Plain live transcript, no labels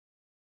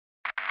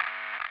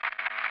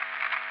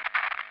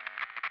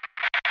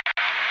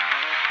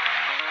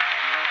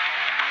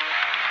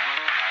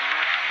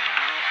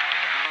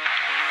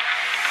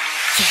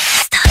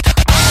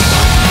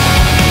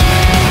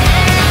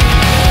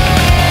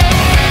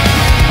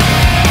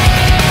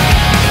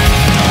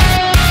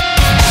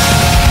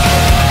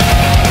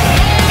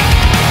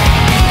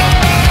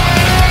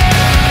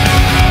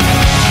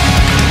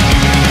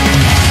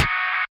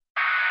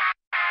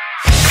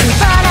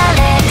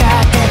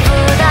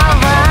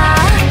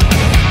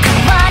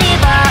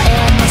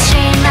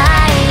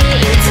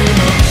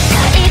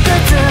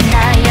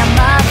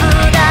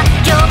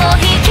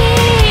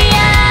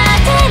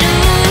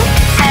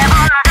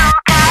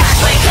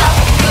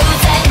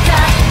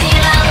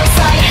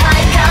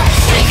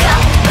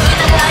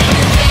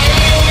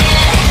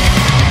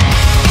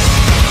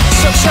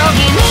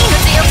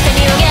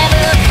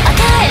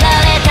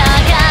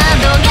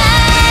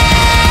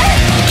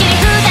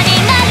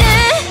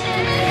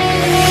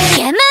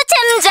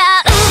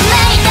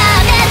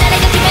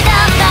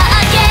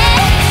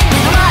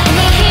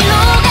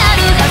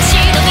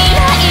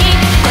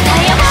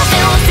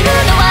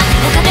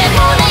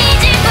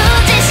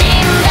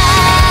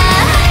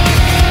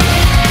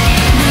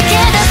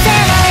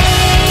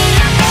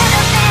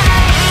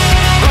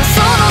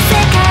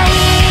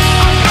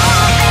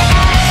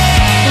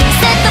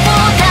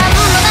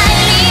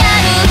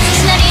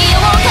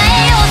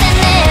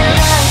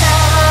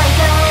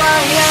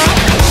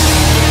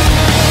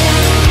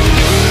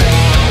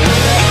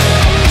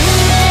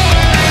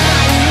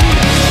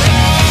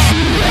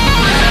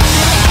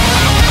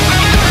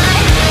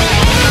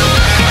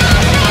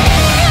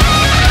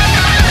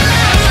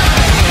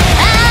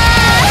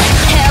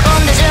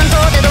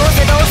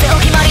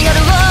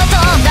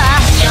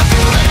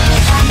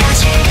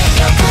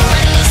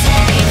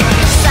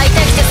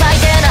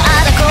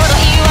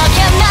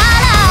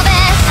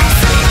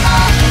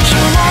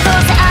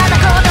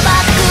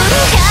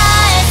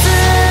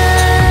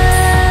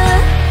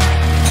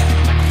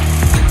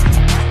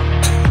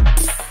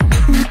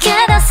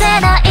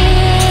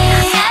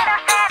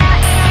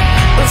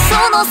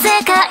の世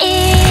界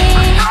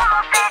の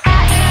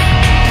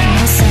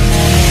さ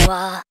ま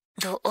は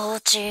どっ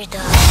ちだ。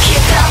消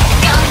えた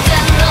眼前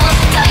の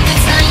退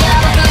屈な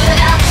ヤバル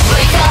が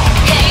Wake up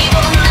平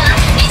凡な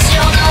日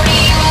常の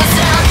理由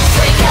さ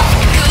Wake up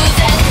偶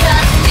然か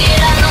ディ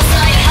ラの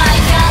采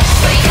配か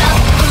Wake up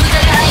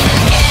疑い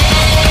抜け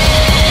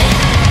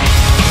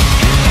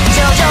上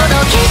々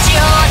の基地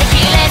をで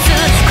きれず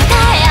答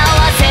え合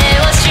わせ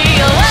をし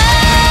よう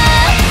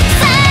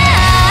さ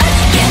あ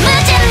ゲーム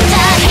チェンジ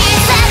ャー必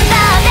戦だ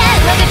って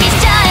上書きし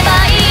ちゃえば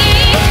い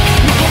い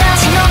投げ出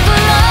しのプロ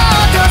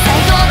と最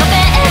後のペ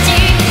ージ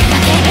負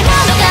け毛な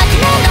のか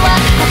決めるのは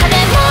他で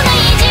もな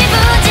い自分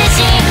自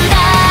身だ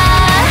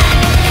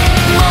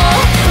も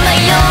う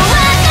迷わ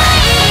な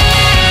い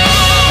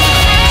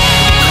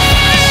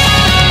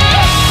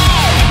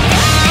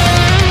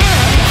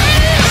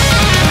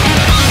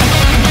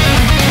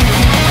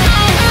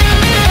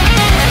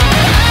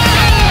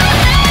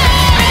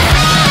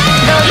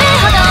どれ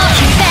ほど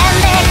詭弁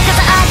で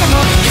飾っても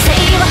虚勢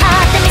を張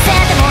ってみせ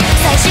ても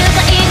最終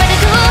回まで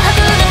空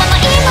白のまま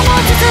今も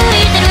続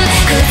いてる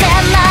偶然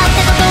なんて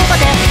言葉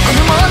でこ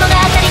の物語の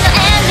エ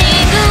ンデ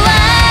ィングは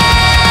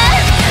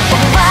終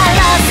わ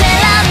らせ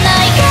らんな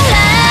いか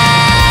ら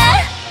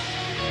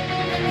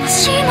も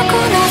しもこ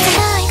の世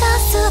界が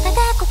全て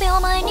5秒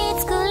前に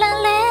作ら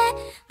れ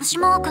もし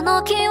もこ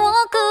の記憶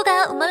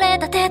が生まれ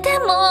たてで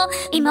も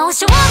今を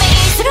証明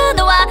する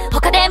のは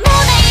他でもない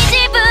自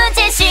分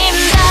自身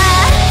だ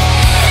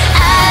あ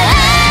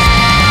あ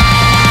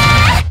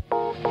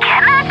決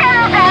めた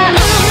のが運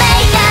命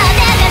だっ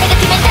て誰が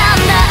決めた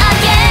んだっ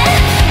け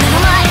目の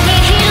前に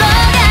広が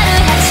る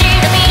走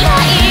る未来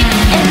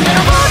エンドの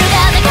ボールが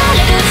流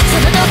れるそ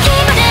の時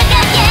まで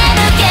駆け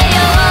抜け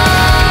よ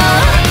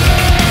う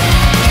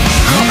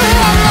本物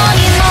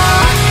にも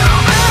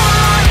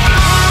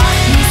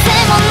偽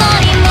物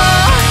にも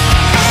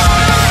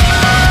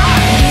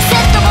リセ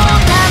ットボタ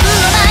ンの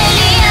ないリ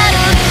アル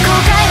後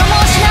悔はも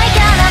うしないか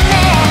らね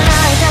ラ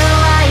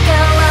イタ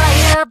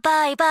ー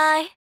バイバ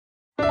イ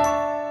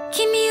君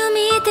を見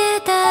て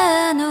た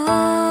あ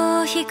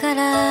の日か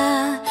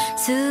ら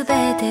全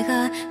て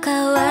が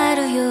変わ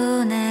るよ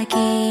うな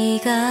気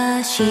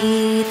が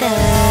した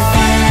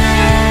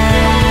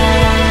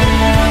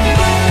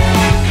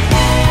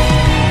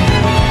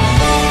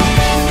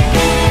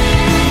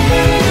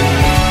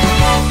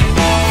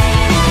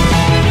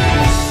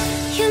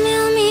夢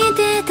を見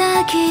て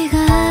た気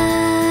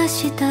が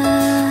した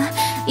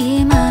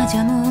今じ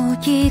ゃもう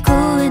聞こ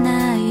え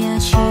ない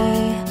足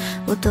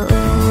音で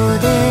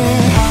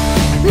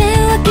目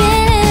を開け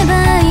れば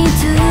い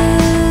つ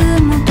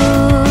もと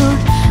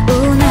同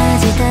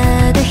じた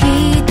だ一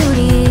人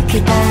期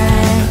待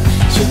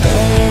して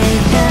い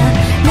た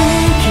ね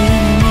君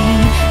に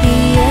言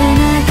え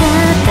なか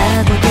った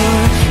こと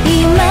今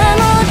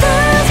も閉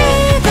じ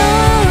込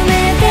め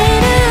て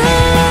る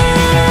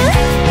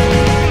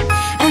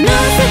あの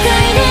世界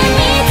で見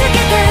つけ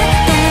た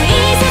大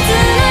切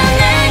な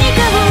何か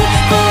を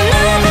この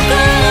心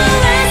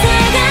は探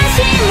し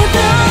求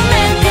め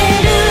て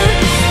る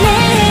ね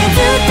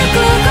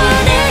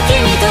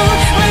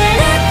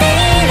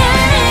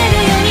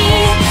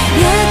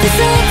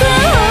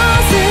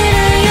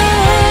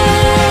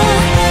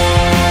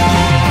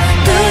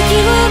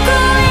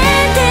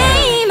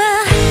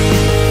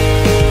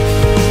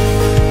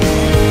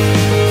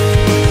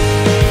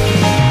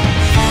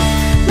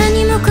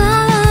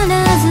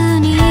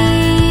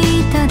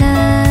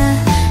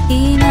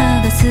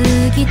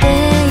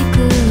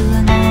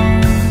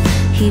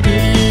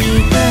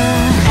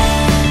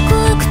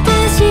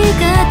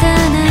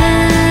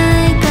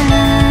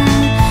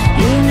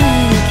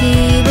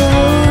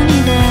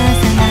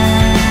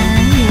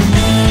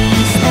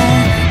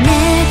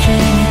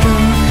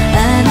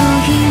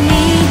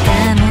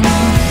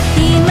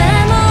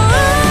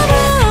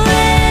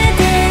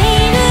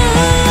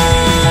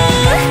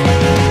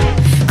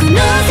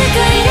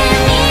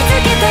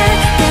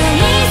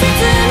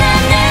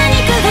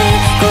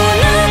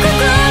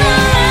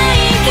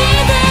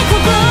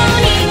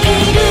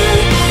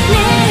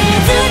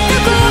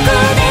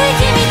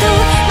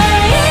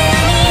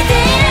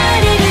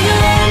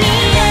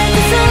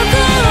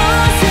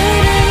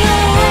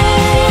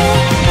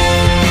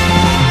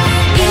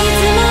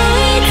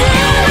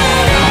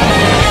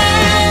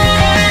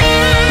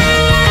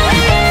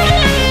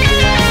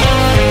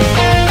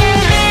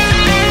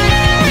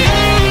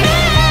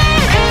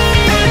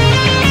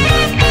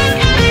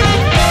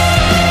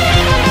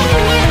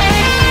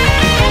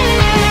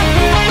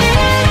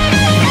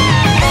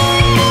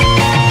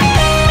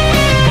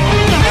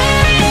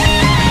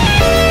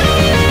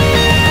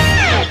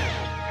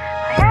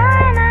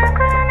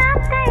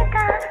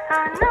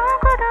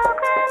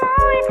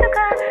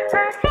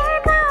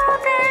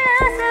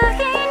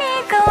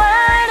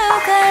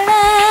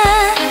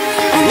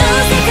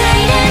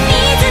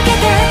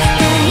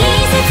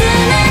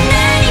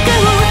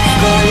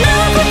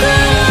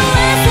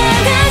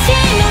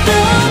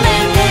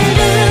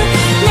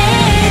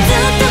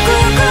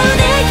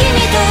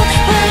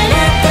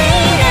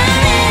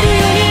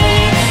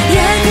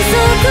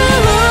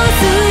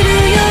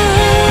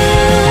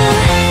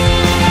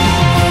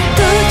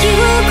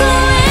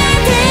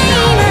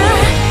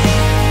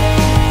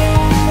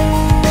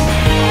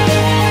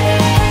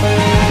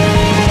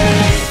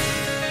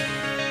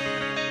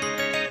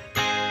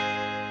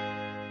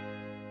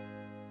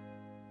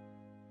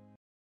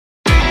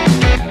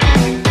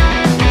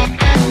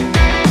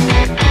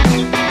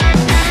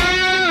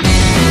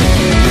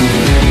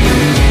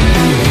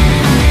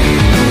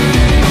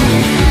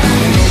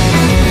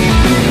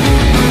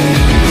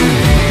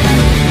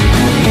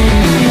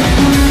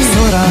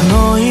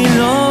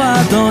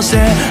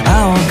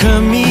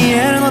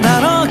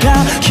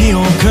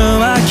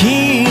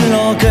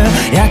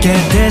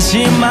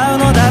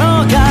のだ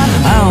ろうか。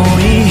青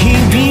い日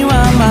々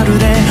はまる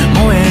で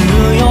燃え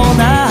るよう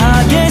な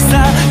激し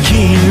さ。黄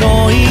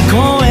色い声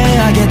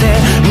上げて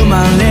生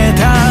まれ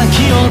た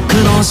記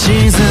憶の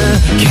静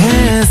け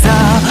さ。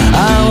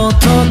青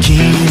と黄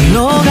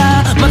色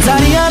が混ざ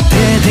り合って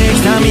で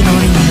きた緑に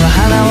は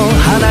花を、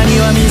花に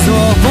は水を、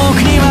僕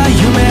には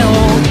夢を。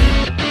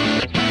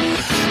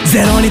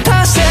ゼロに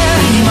達して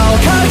今を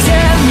かけて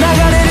流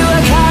れる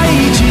赤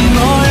い血の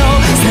よ。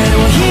背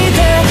を引い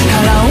て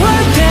殻を割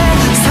って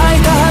咲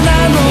いた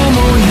花の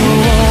模様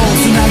を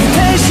つなげ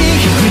てし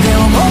筆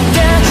を持っ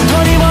て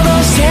取り戻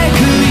して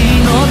く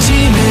命。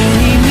目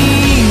に見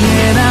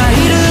えない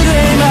ルール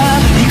が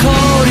リコ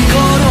ー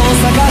ルを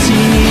探し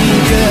に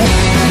行く。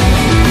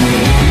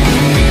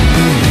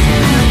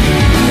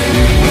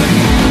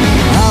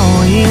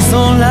青い空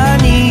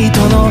に糸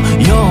の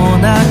よ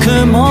うな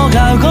雲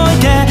が動い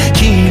て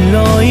黄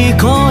色い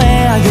声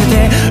上げ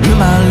て生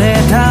まれ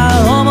た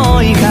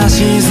想いが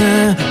静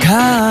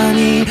か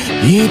に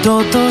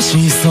糸と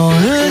シソウ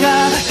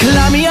が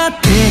絡み合っ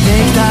てで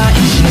きた意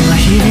地には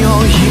日々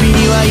を、日々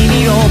には意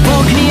味を、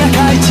僕に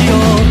赤い血を。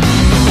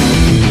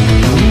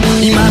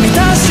今満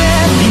たして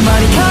今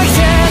にかけ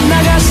て流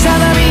した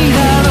涙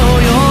の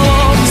よ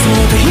う。そ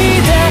っと引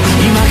いて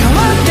今変わ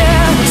って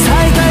咲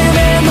いた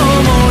夢の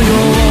模様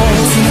を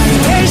つな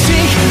げてし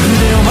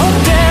筆を持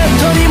って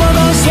取り戻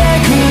して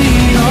く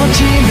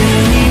命。目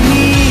に見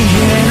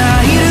え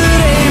ないル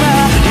レ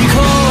はリ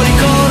コー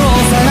ルを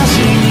探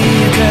しに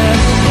行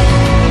く。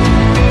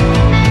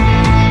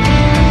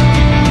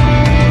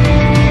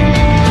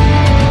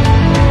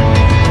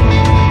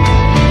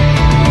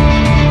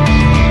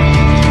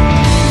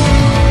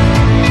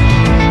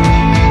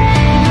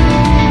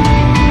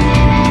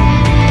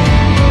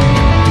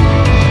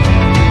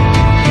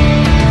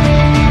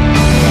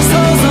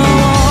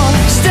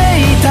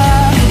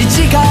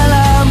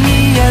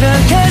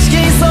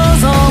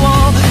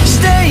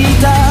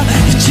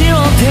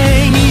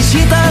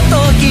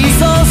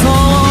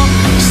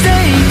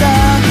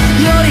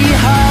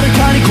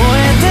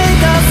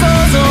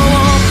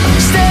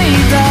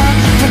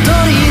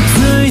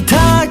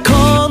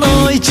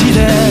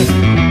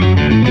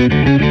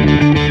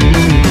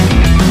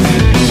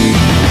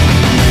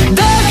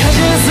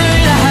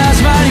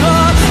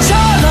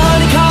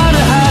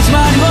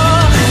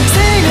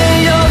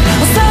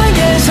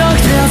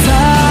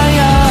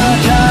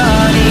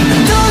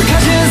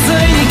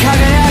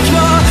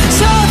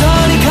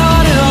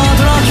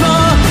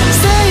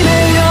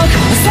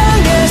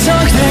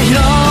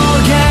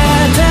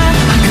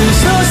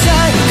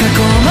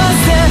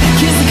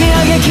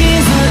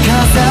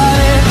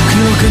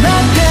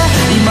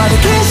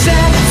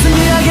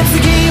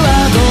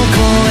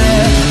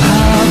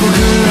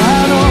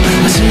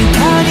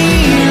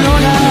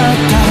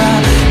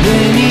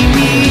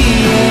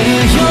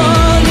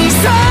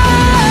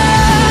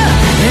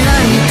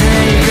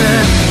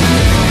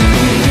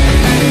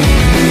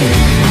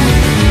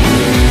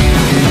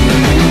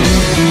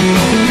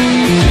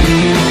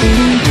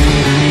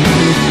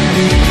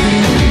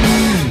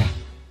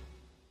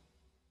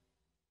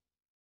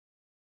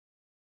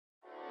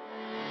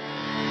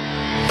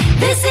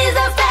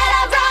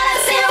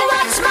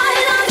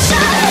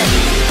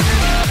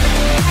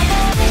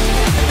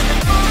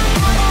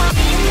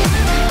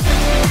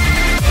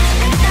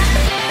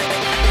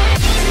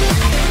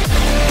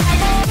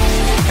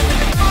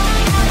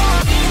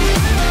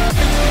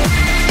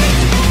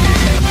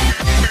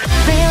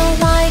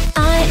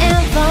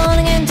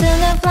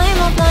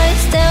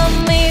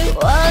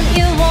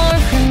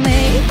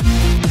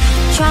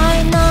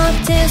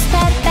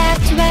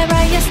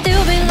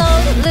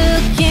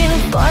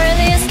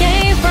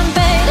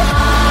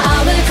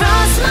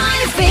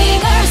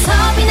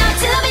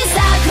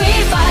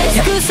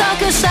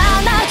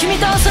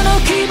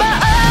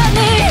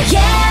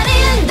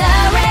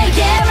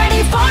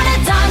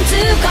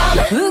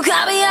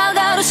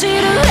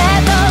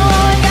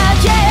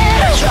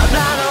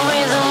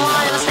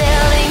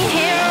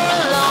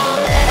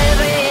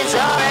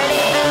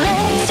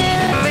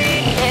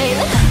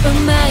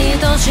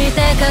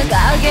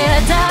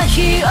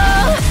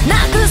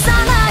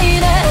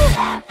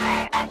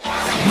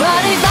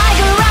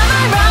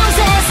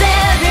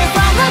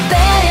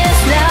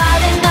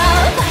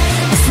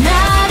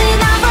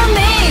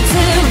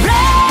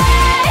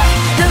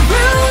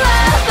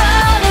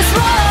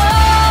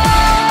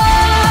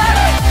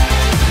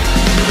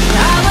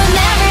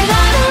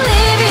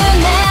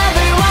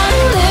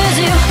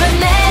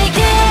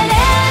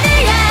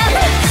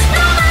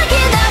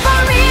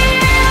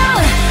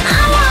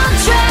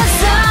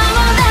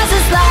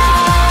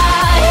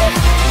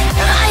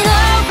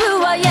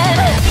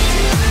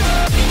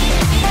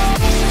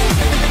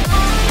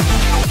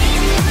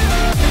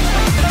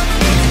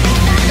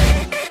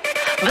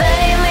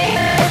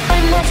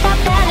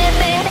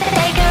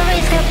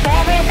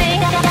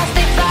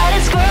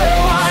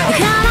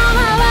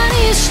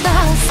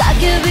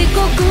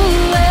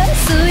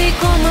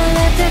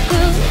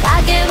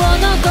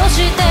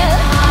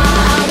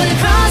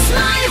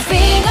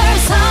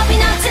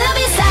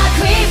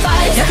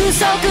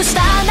足し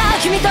たんだ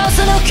君と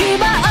その希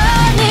望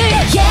に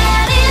Get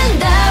in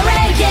the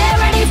rain, get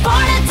ready for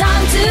the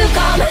time to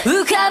come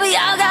浮かび上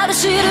がる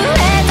シルエット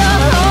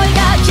追い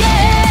かけ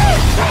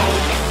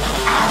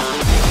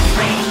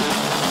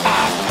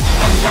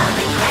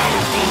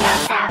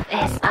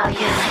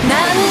何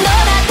度だ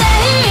って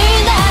い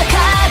いんだ覚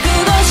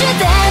悟し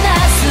てな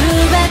全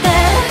て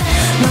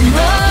守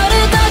る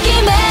と決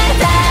め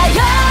たよ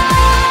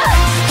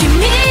君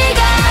が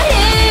い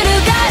る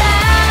から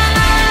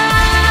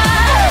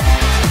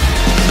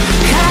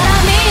絡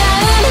み合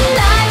う未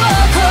来を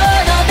こ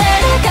の手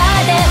で書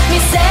いて見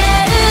せ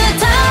る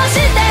とし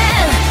て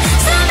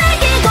すべ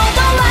きこと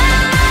は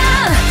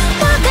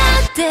分か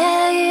って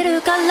いる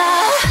から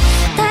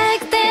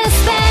Take this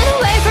pain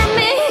away from me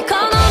こ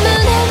の胸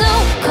の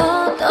鼓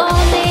動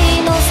に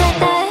乗せ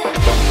て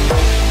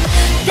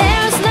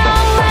There's no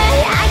way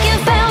I can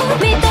feel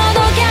見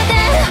届けて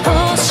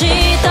星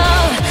と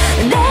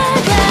願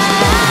っ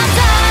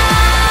た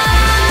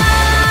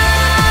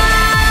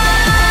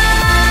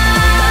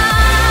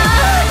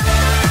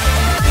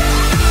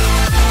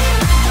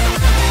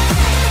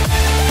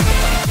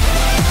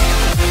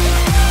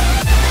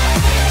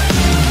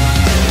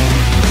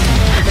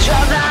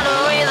Drop down the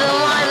reason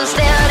why I'm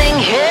standing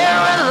here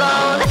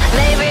alone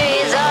Maybe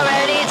it's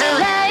already too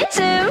late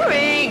to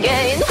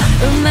regain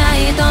うま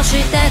いと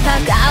して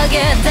掲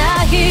げ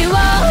た日を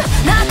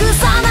なく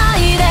さな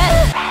いで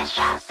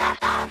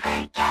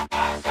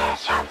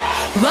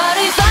What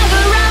if I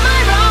could right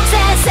my wrongs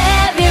and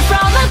save you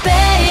from the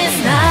pain It's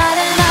not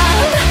enough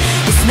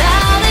It's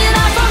not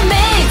enough for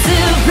me to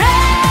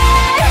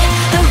break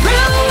the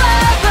rule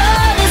of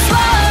this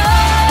world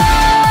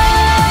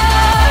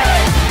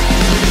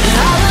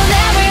I will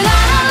never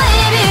gonna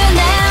leave you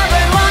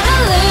Never wanna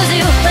lose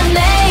you But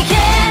make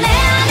it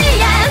in the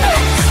end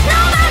No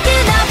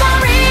making up for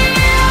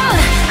real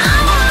I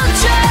won't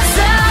trust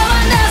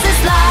someone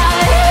else's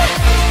life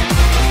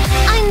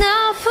I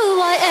know who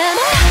I am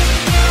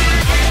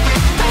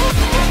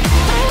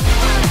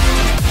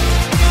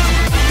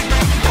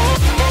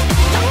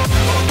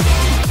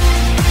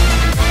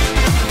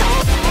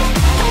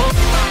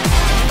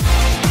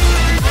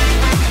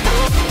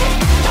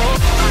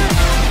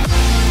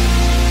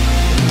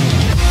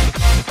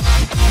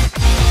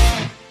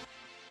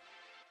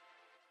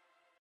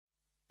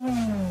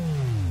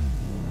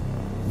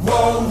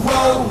Whoa,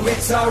 whoa,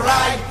 it's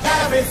alright,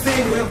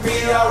 everything will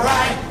be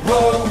alright.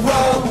 Whoa,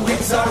 whoa,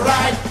 it's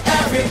alright,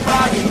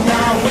 everybody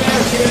now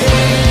we're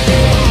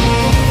here.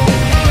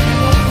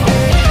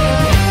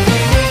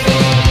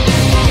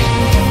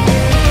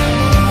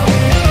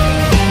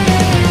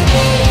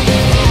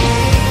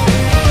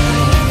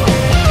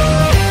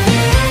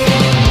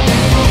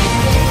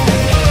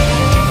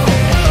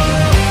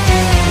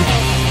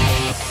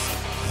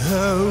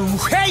 Oh,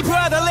 hey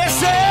brother,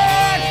 listen.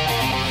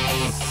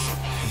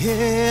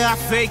 Yeah,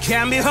 fate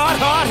can be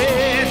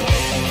hard-hearted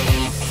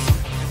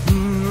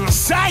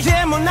際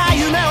限もない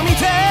夢を見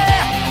て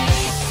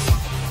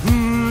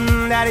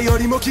誰よ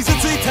りも傷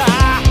ついた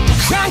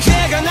関係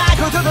がない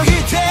ことと言っ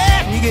て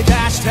逃げ出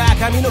した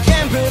紙の見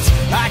物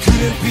I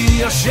couldn't be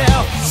your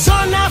shell そ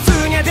んな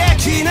風にはで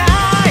きない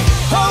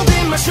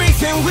Holding my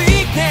strength and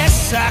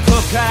weakness さあこ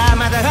っから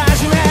まだ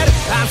始める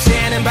I'm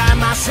standing by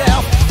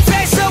myself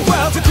Face the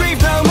world to grieve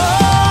no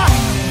more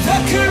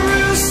The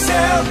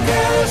carousel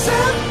goes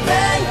up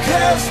and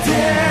goes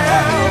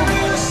down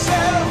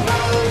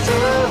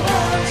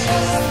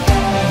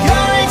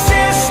Your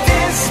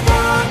existence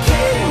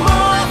sparking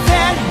more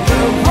than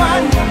no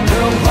one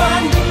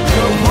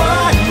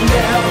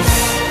else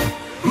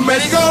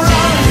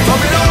Merry-go-round, 飛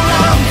びろ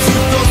round ず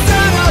っと背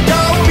中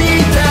を見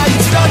てい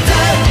つだって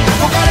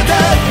憧れて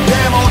で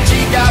も近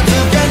づ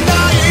けな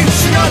い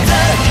失って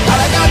抗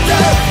って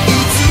い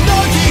つの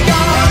日か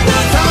あな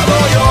たの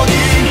ように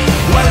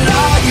笑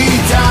い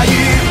たい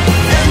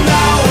And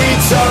now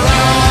it's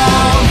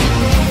around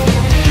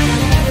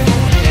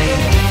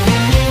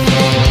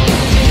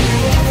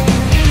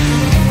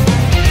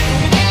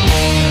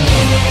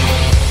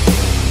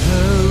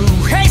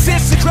Oh, hey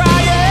sister crying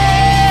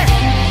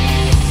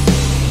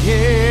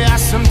Yeah,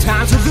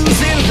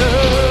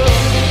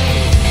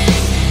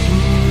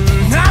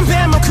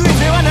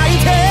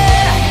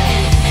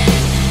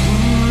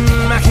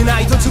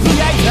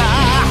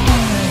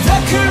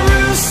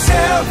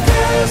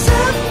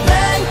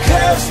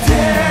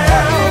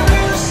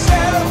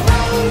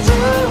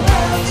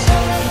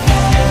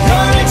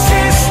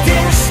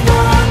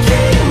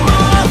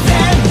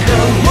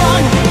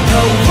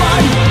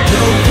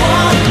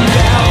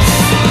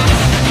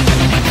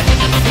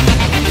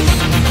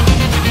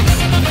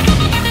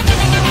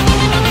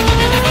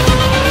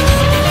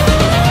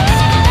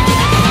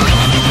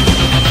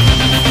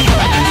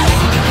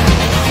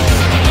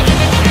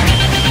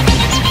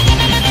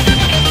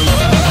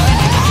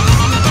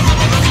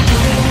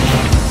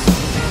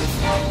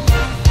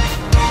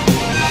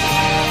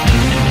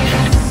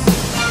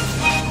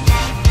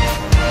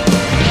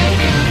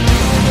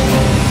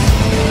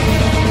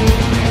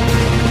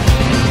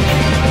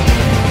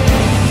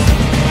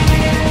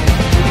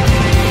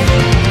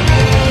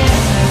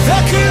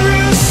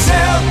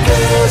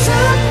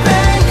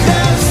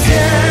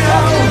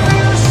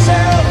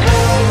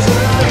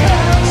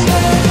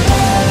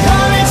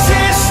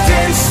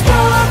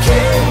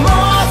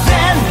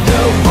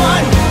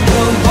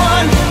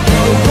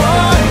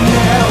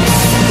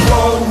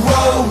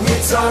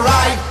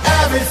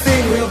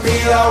 everything will be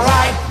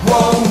alright.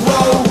 Whoa,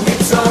 whoa,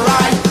 it's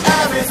alright.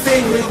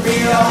 Everything will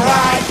be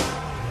alright.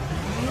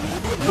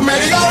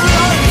 Merry go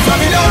round,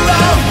 funny no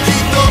round. き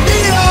っと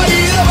未来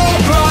で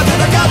僕は戦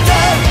って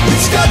打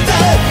ち勝って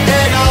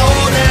笑顔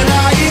で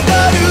泣いて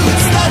るい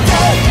つだって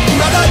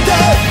今だって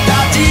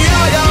立ち上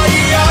が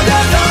りあな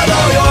たの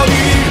ように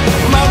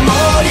守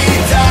り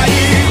たい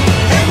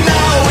And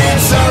now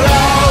it's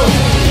around.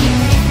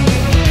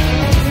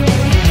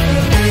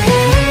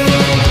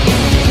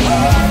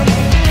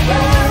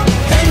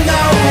 And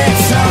now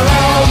it's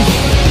around.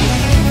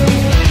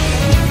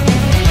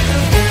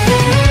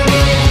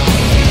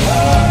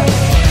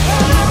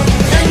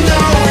 And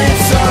now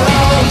it's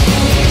around.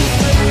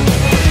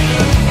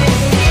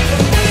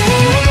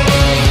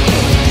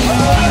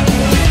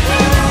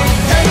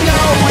 And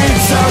now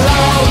it's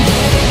around.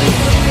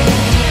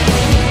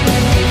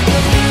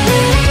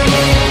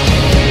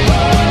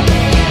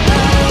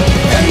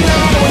 And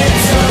now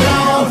it's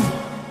around.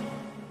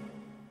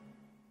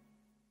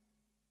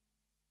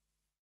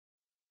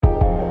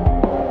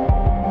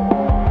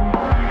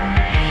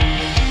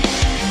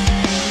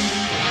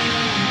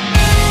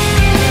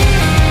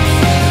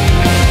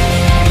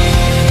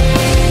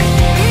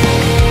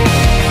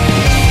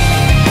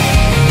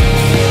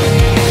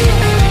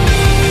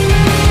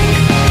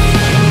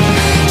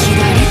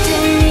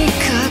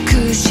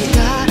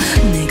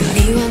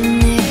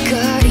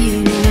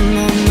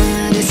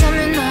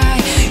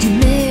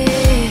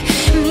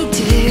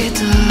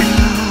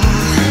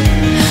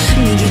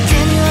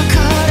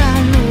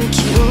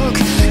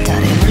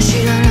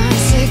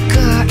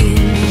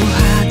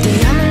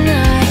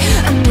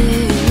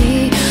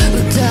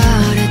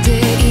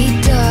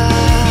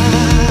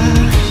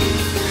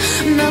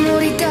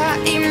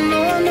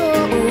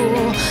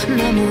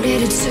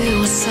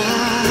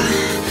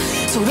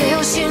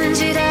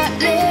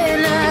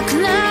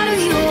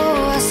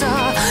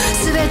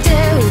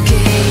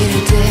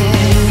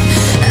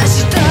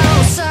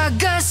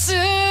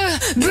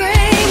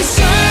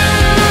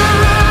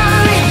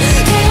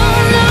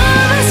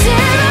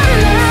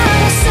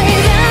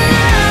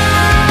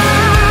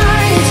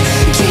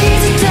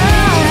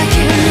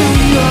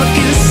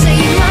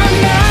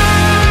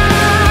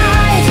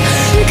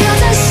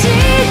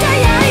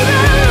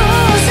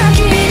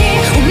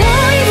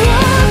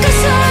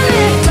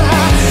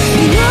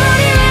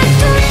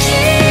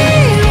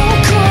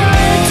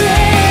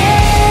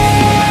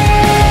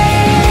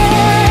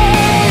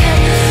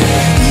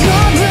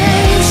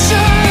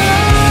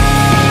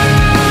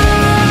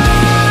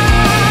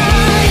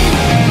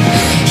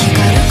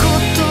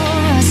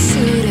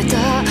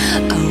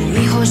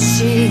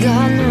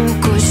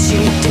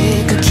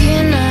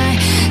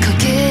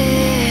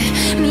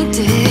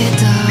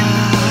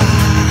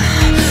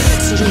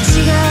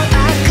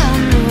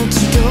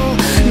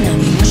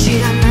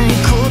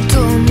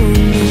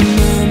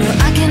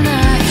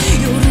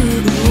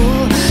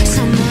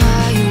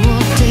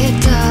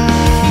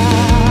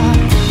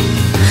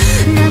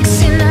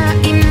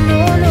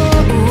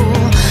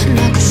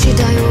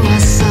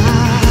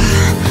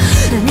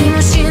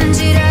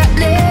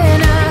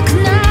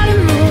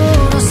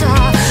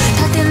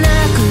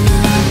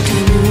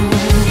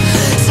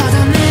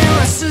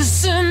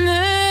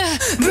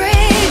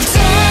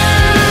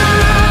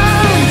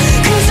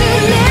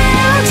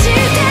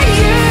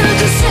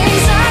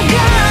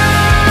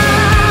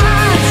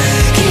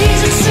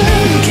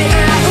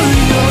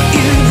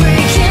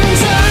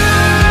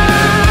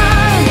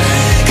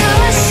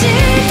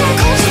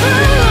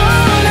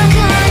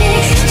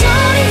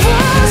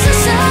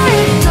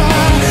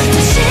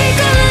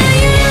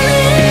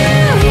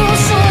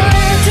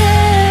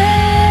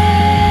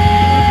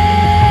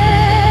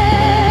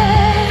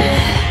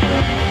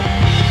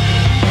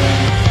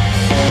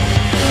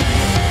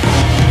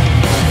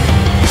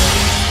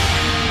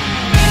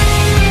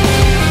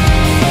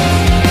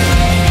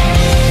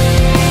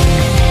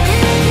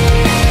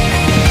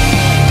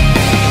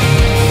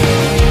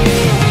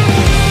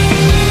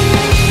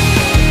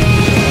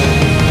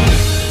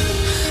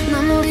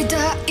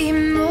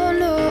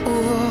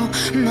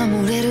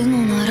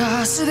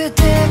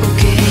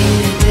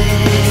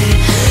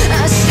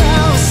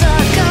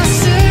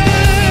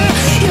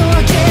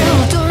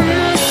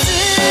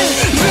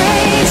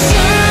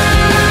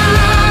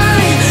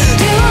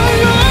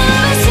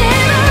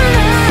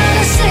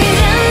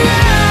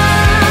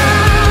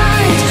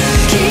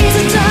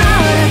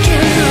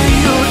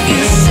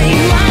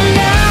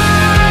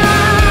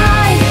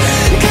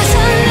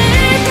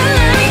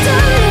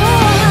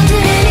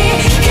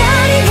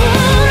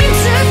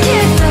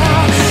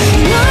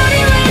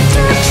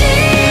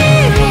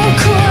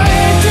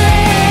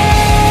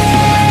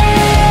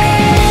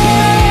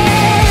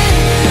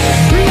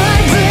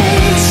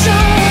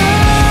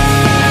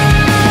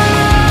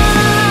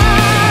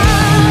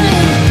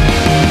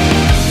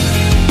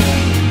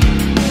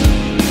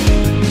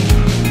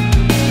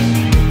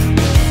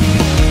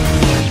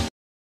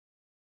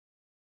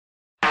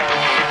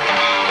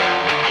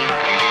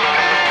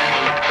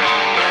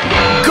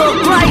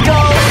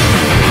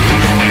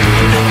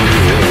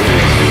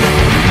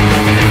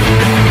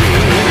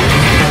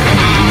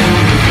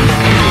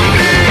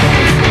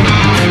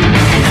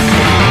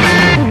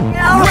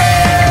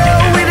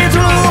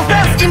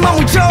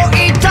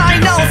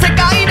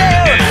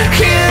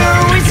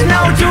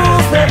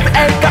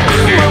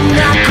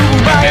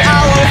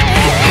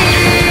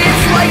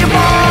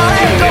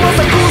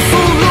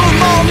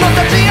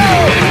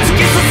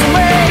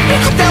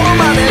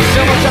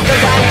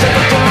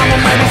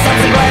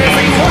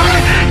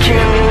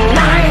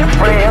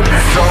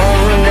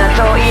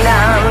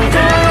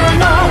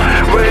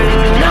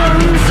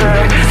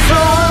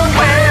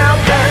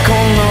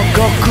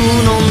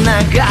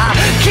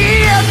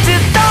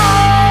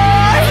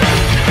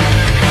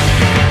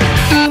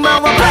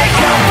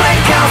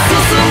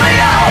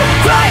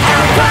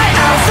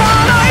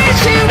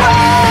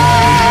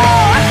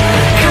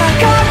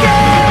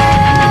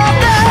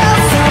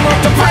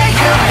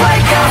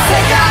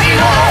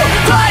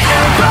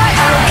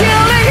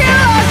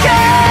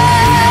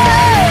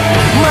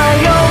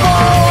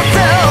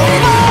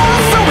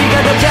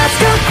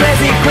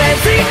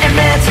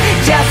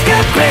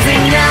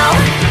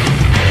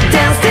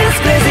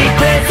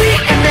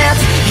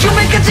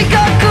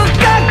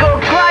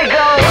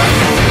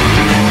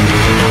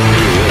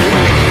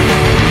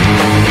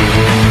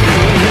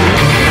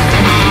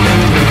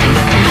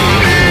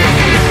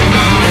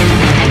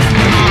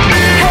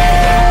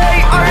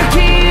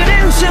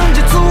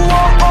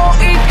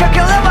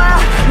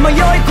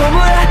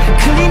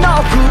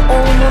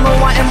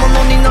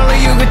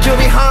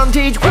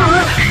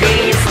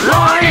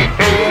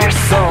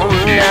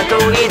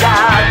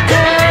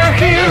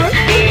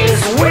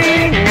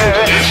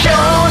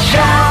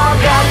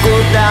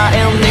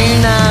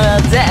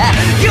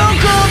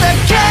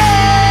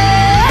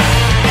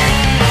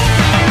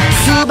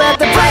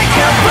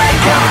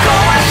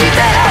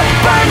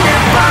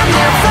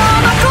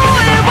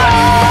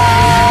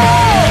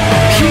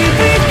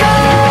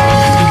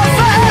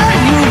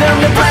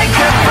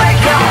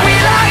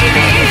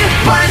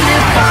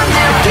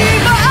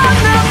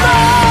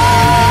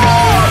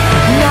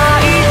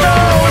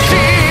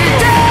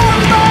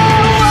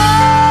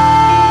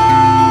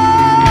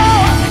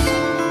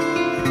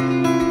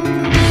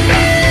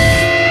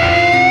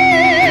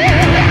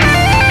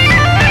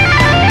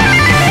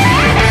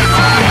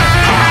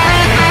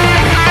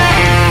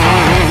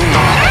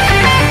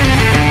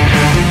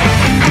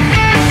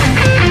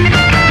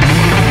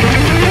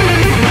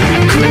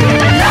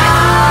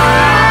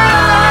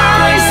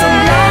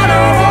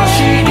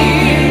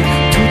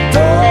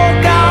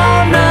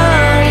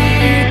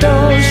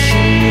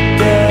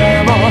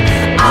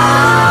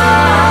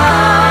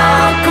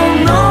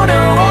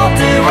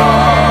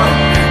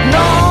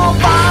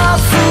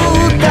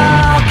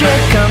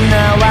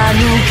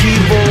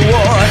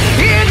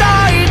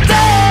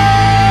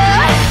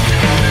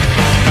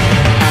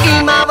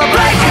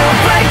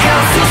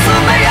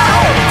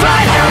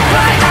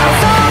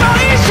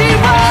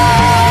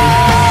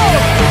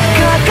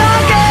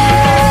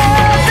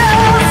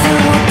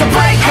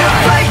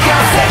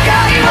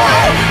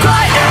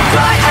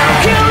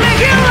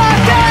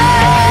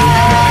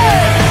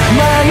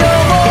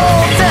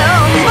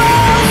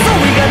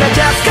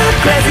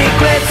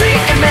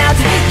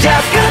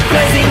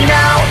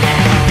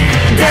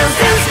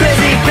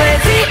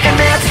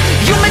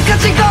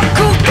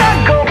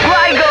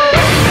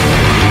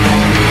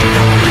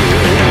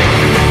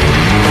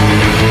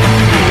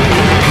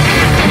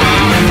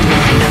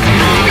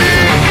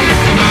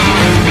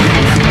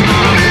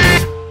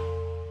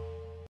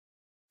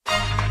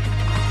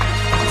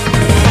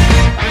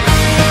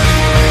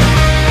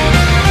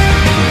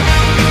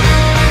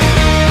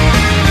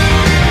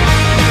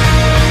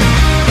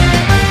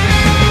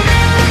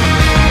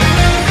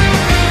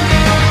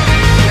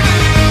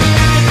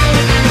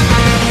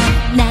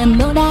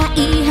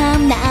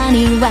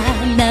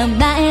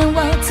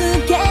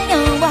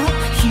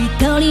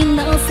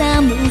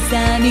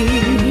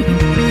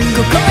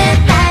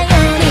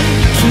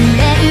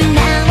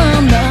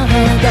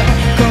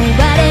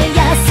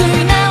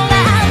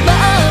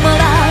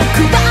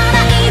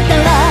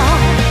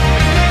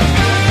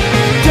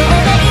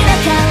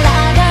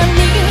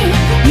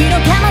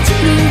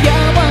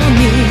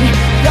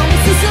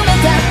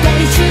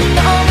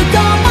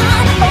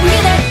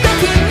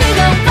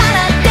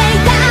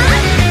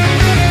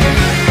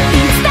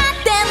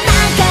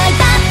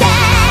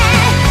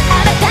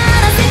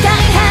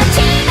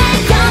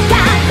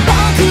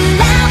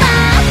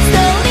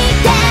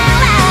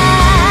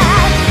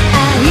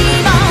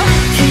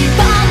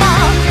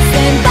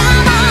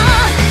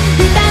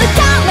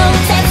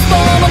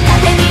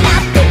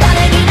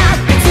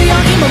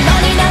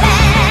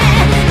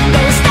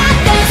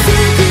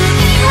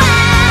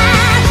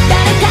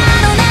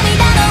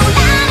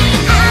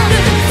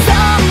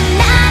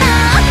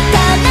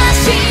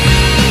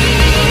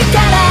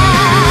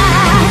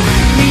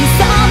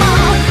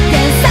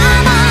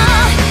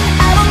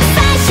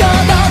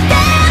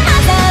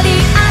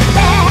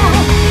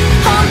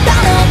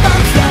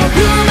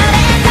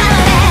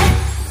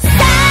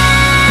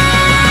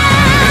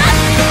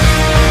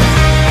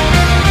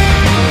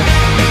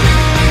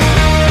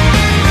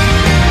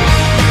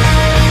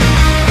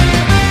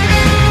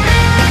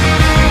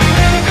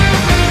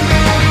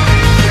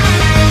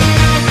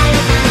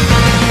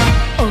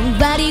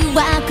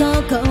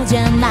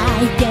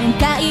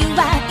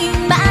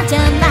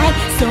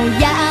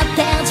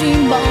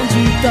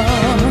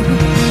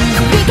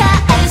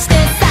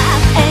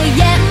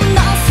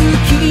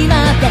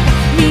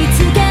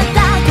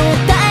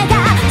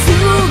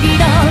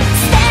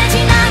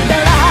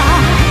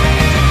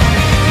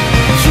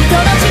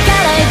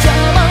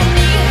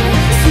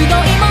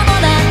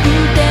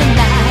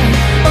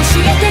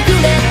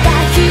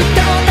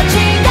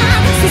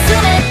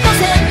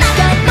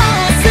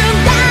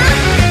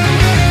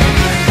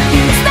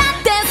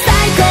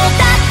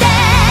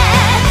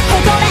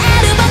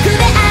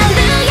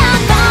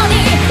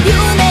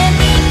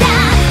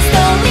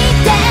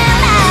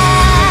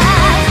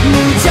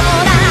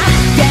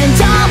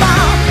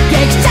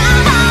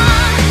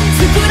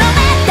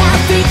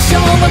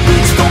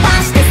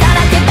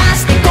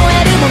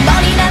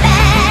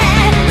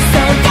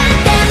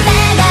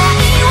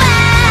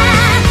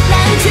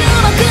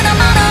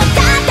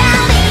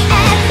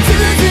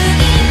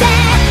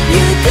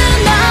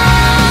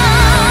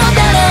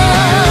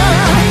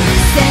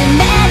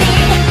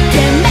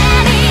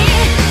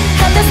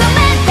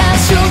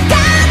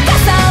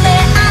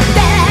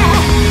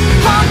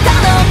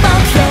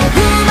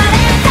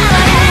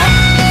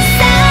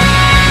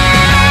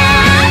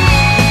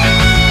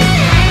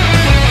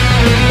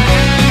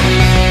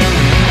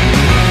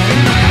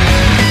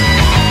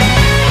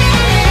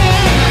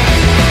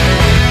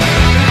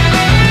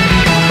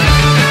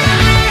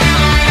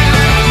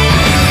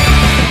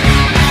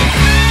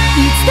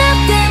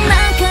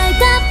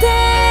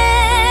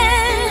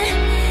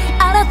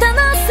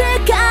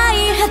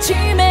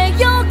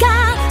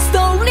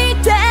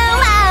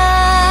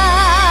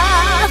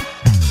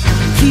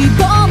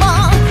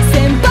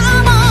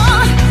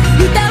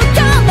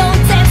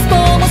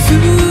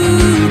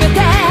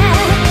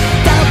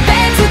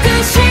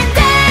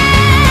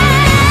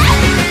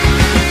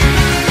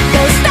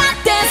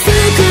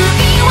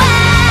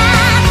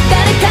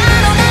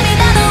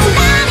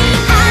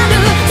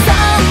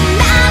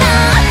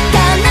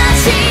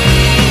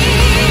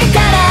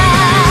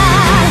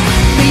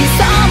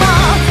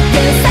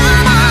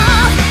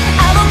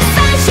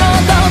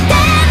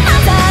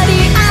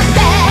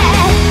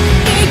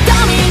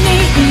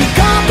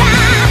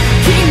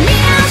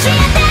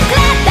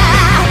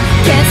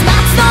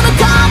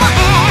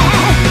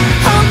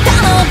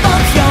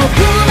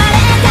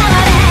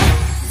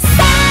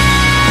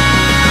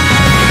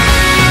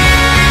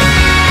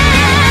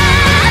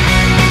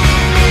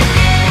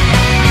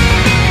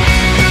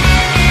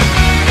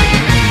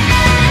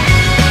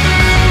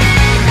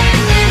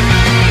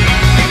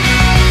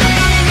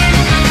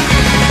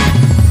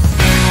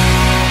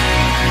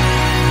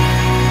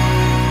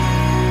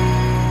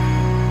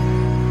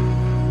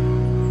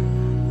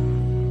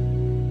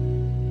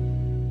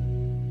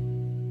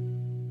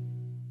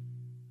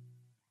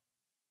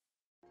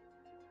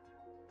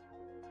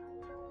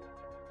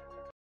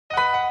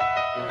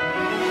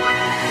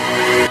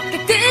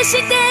 し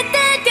てた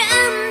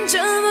感情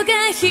が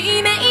悲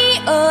鳴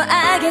を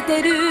上げ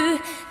てる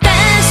確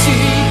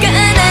か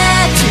な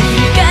誓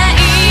い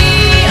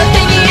を手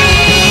に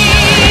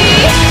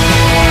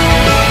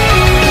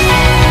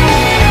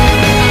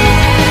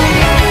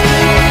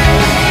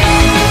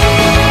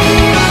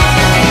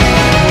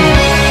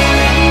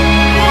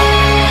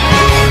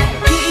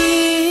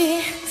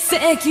奇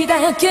跡だ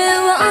け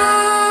を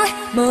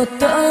求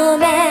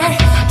め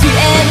消え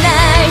な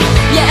い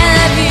闇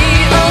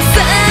をさ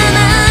ま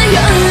よ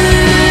う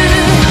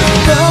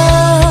こ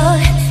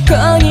こ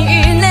にい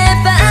れ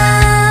ば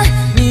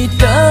二度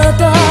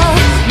と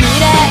未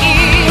来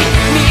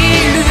見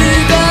る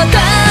こと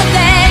で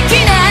き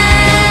な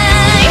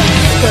い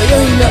今宵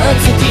の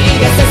月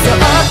が誘っ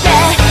て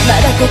ま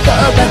だ言葉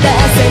出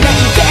せない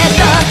け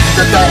ど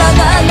心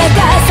の中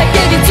叫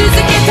び続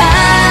けた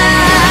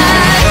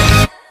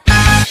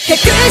隠し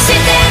て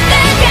た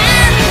感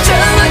情が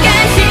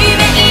悲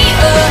鳴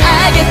を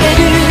上げて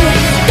る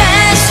確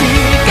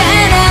か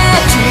な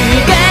誓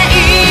い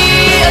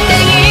を手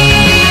に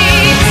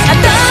あ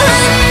とほ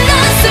んの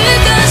少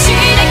し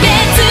だけ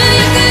強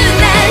く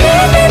なれ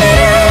たな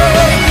ら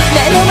目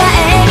の前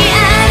に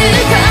ある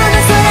この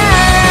空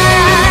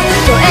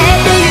越え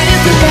てゆ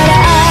くから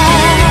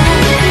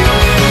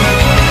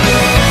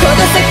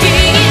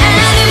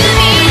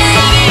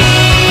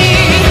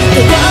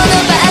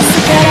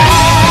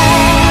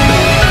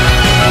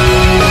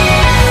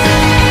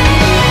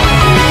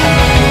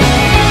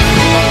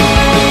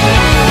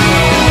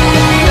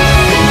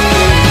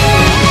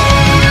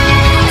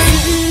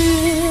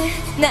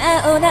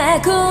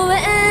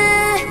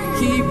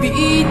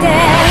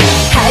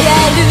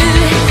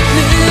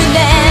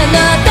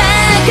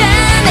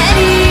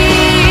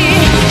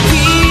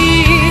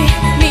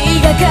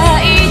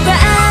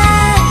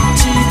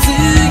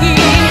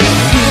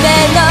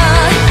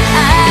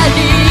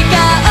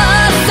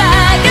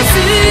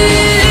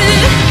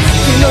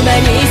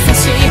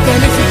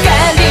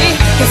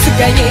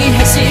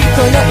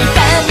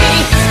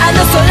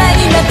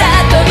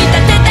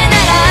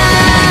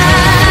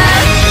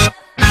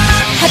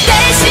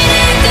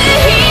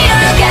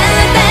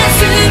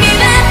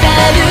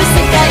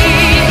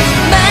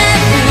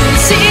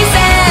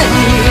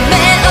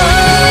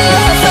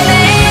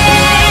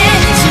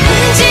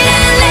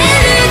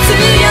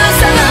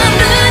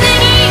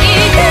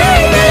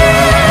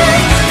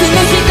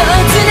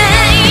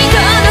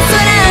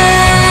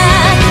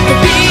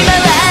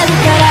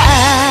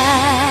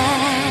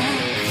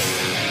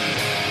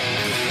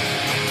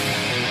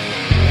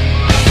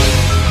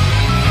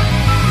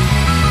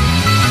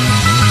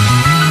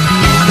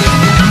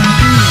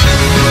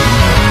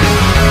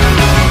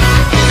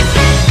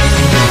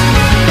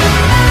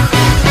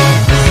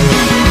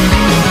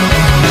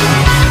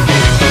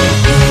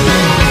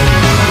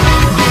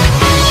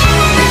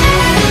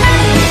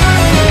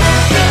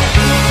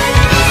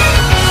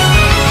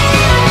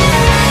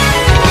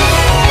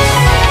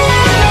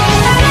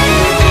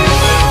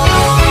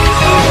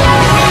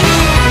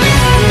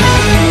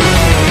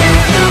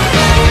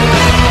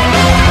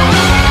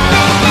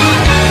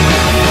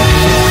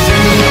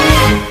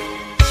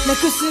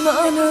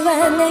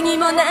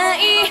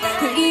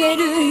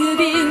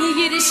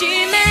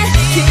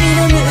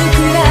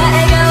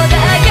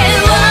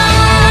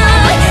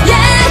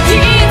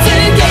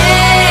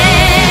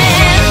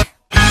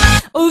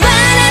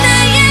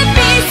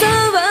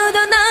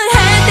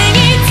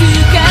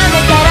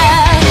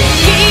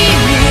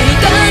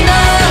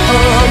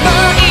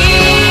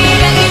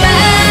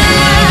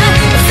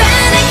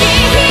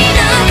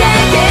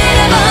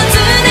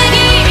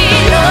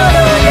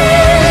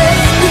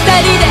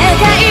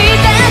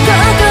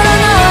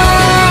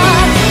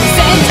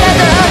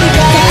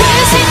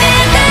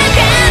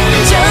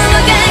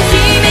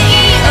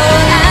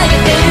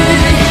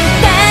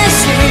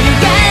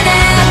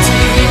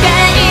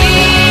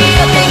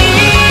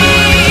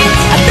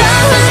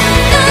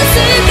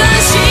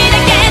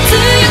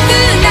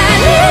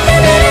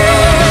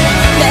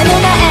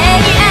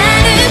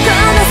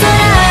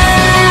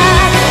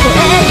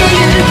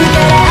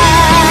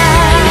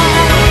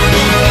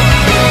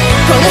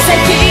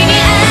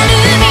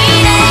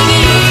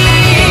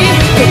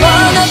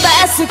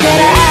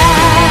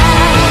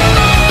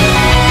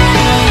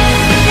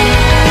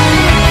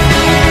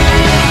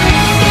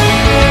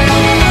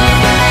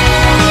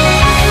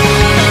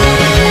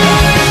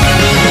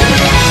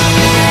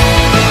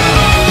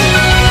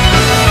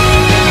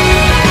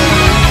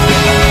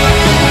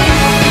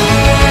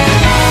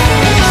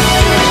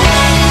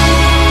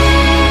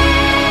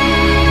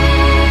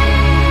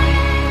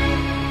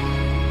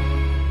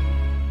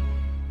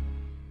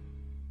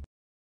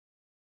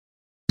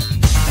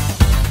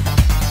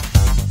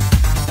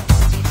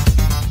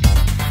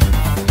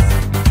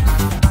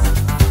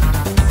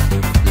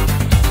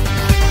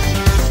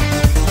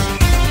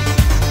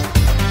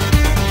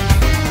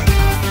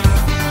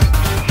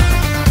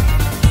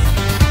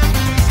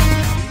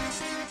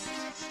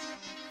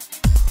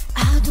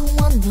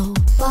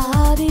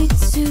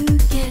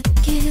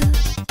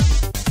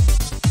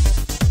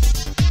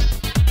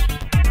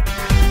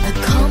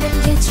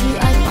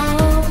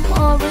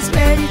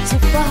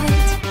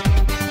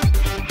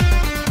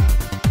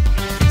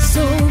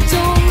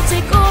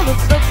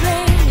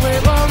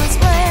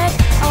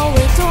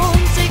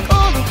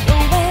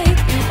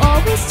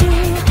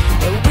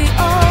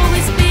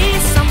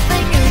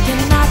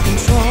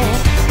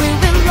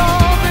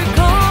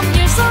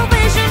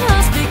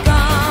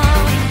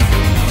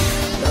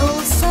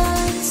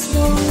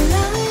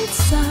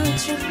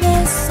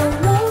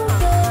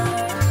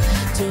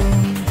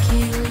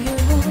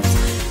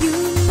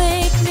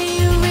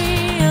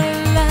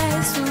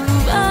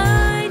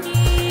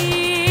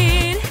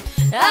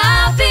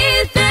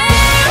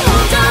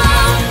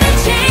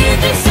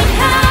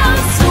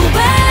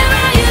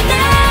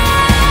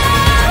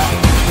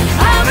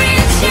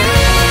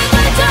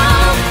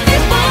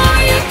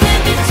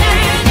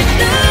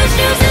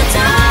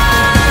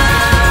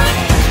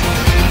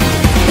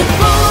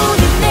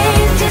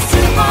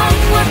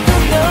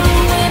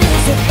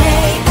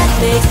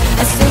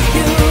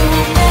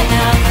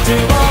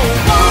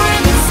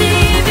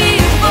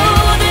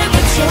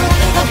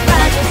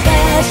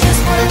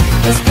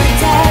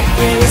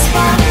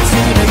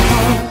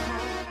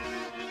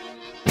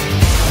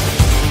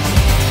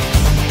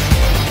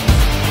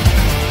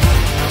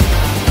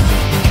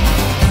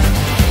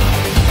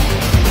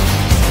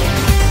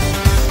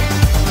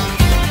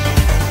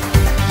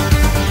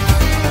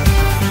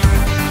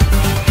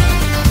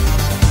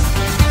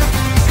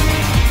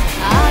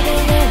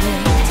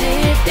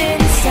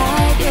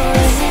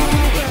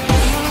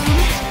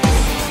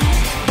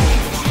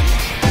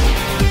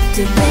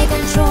to take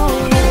control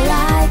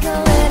like a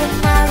little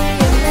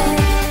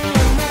marionette.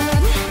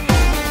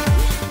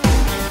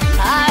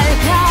 I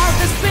have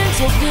the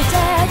spirits of the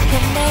dead,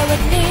 come lay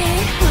with me,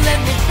 let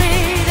me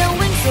free the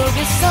wings of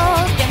your soul,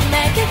 can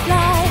make it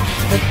fly.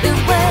 I've been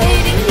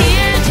waiting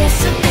here just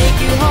to make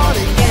you whole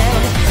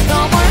again. No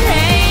more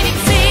hating,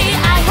 see,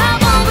 I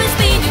have always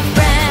been your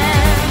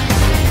friend.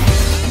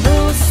 No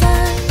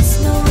signs,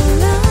 no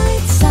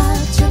lights,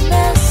 such a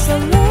mess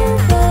all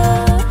over.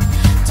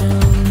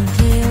 Don't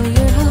kill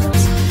your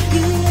hopes,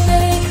 you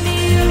make me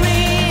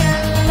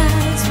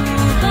realize who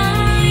I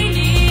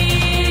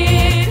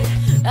need.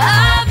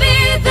 I'll be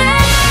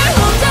there,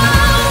 hold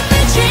on,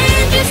 the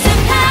changes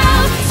somehow,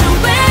 so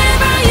where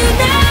are you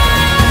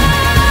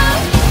now?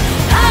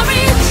 I'll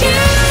reach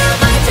you,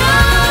 my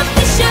dark,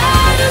 the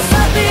shadows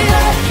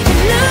appear,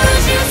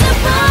 illusions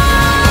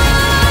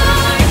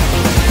apart.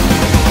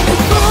 The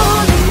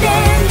falling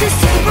angels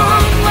are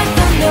wrong, what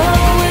I know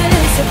it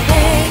is a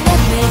pain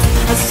that makes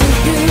us so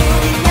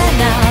human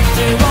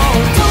after all.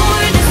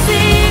 Torn to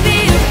see me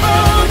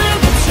above the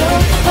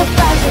control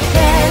about the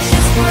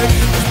precious word.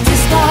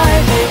 This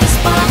heart will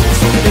respond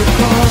to the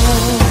call.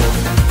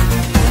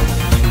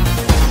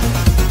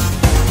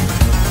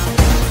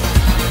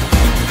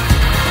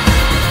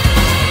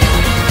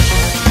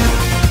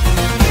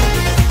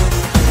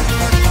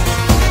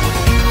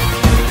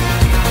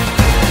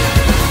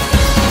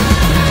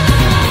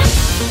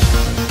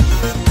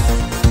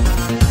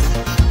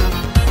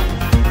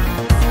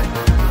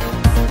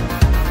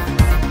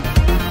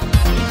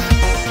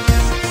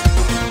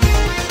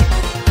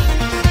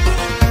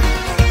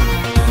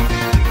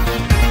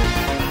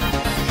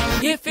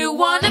 If you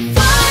wanna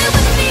fly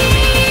with me,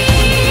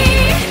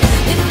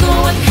 then go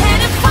ahead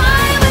and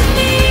fly with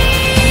me.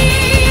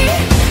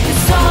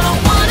 'Cause all I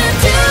wanna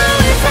do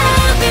is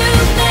have you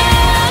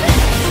there.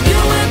 You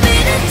will be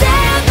the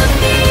death of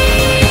me.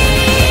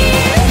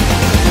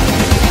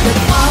 The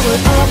power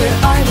of your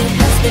army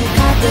has been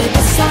cut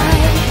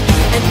aside,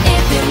 and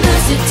if you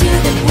lose it to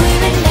them, we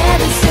will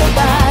never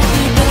survive.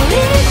 You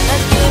believe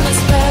that you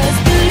must first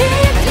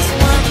believe, just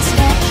one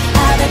step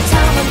at a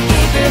time, and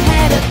keep your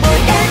head up, boy,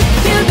 and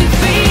you'll be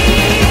free.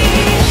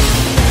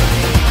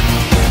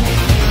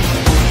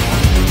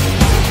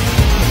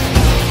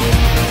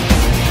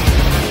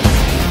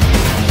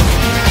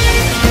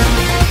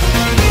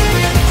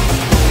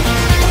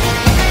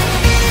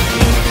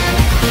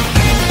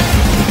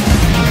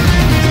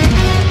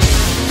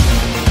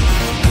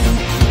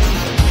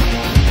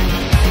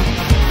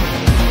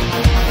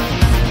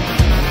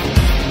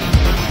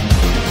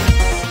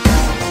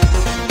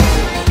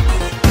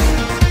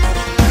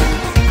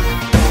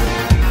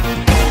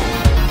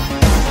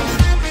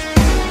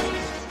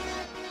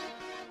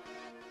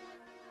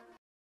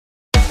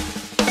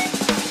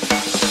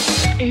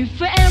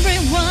 If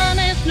everyone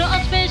is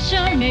not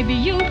special, maybe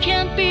you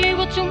can't be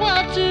what you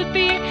want to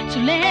be. そ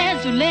れ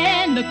ぞ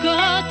れの答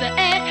え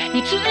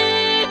につか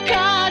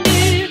る。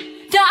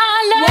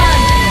One,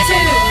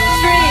 two,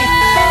 three,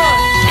 four,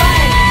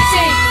 five,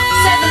 six,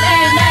 seven,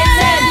 eight, nine,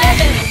 10,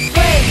 11,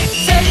 12,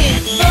 13,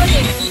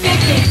 14,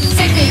 15,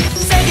 16,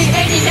 17,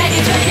 18,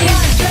 19,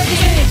 21,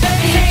 22,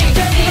 23,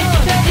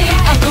 24,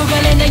 憧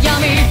れ悩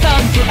み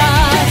パンプア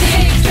ップ。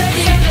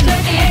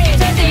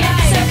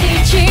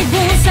自分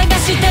探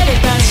してる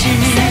歌手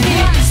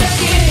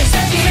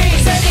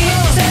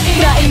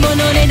ないもの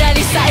ねだ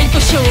り最高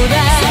将来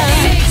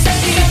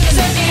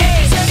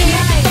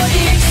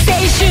青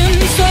春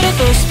それ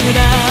とスプラ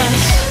ッ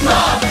シュ More,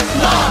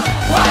 more,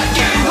 what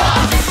you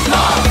want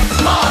More,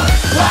 more,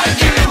 what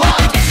you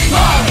want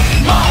More,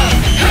 more,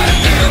 who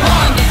you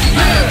want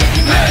Move,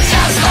 move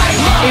just like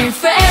more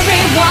If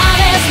everyone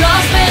is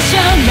not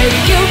special Maybe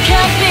you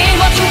can't be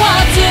what you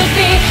want to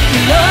be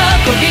喜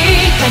び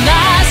悲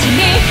しみ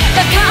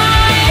高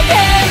いで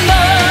も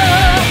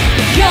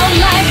Your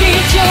life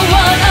is your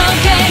one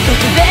okay 特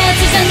別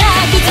じゃな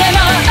くても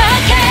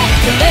okay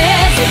それ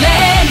ぞれ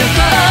の答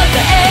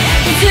え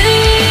見つ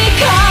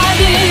か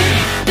る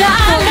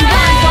Darling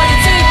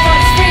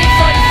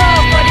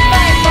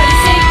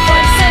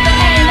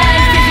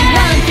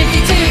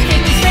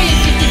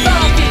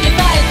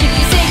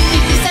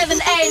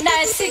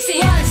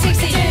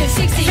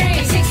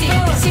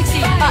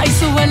愛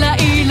想笑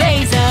いレ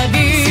ーザービ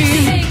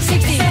ー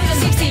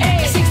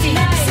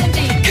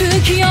空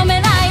気読め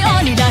ない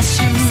鬼ダッ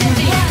シュ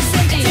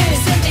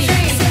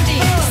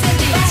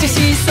獅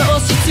子喪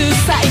失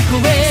サイコ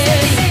へ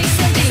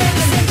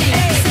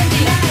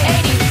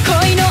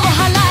恋のお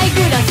祓いグ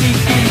ラフィッ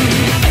ク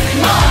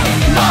More,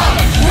 more,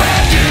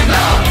 where you go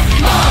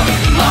More,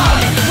 more,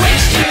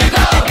 which to go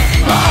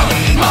More,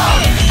 more,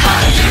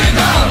 how you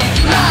know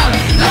Love,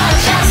 love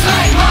just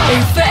like more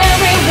If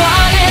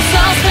everyone is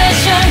so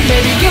special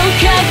Maybe you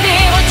can be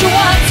what you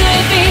want to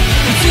be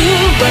偽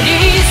り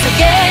下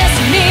げず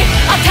に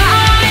与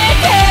え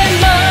て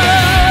も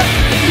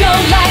Your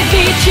life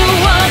is your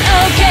one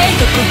okay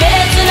特別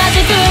な自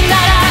分な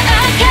ら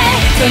okay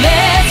それ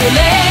ぞれ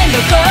の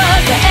答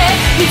え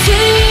見つ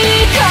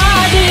か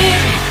る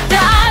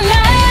Darling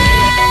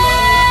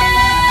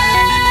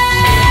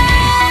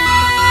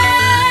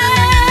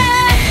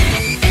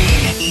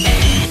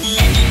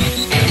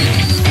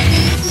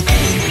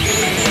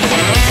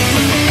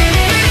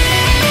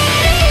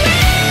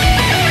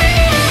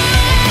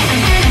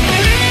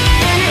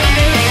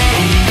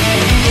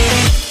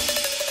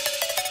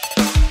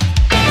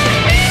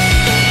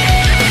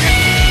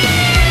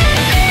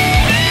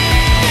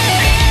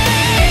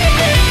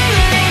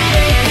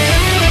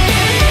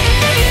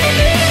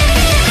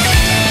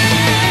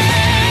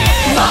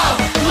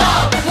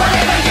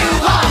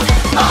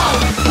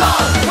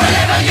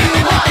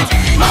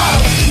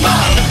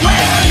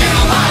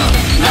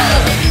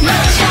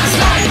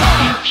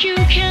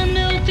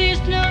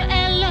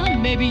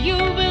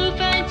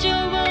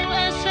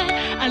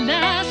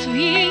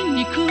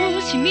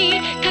しみ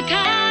抱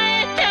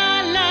えた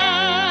ら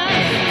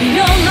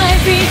Your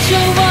life is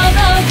your one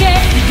okay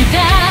逃げ出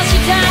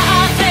した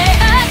って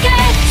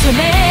okay そ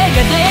れ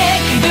がで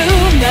きる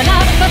な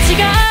ら間違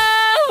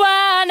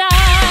わな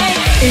い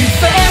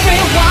If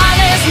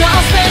everyone is not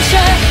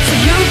special So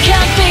you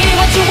can be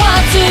what you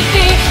want to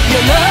be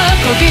喜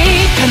び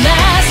悲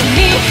し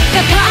み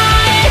抱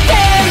えて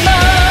も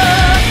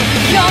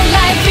Your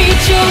life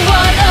is your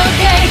one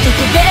okay 特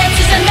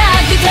別じゃな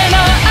くても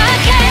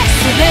okay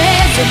それ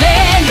ぞ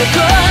れの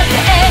答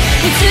え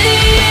見つ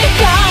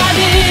か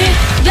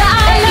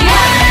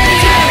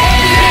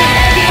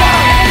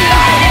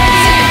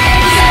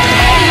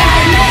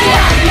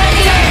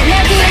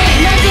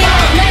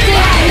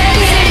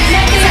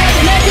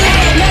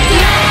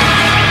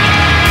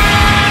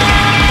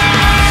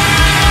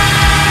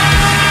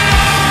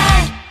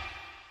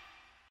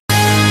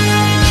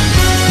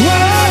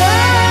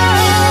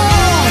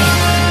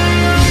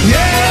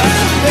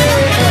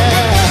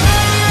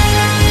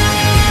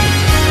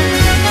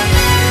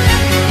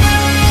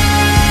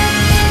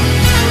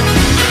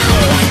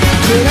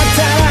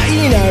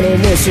る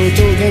妄想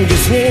と現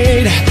実に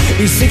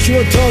一石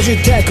を閉じ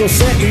て個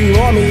性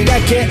を磨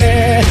け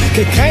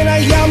結界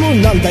悩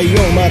むなんだよ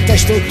また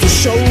一つ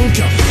消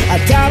去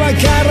頭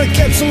から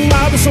ケツ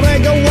までそれ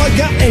が我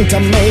がエンタ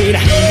メだ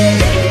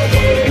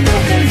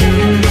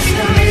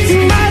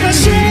まだ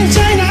死んじ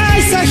ゃいな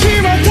いさ火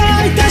は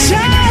焚いたシャ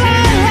ワ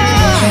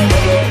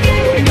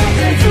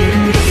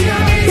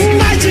ー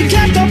ないチケ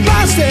ット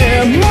バスで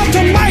もっと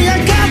舞い上が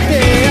って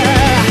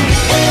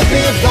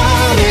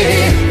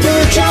Everybody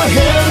put your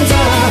hands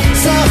up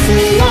さあフ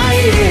ライ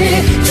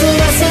翼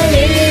に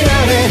な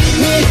れ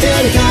見て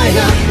みたいな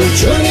夢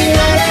中にな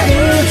れ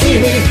る君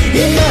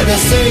今が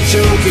成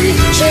長期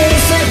新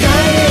世界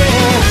へ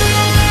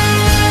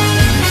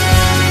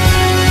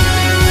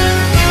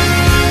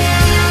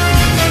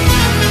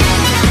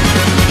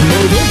も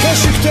どかし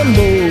くても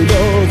ど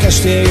かし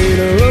ている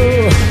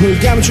無我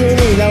夢中に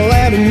な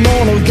れるも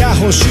のが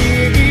欲しい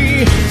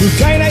不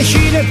快な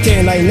日で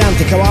てないなん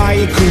て可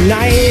愛く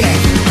ないね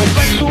コン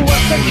パクトは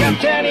勝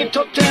手に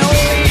とってオリ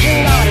ジ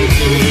ナリテ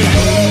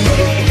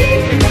ィ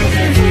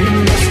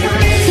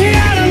や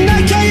ら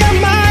なきゃや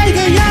まいで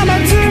山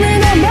積み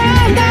の問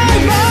題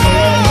も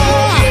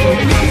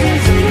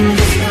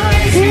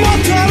も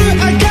っとある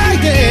赤い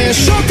で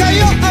正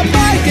体を暴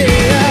いて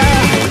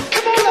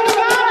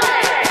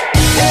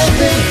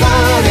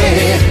Everybody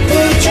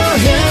put your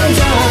hands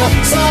up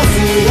さあフ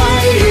ラ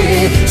イ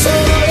その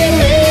イ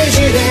メー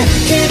ジで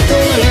きっと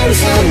なれる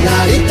さ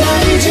なりた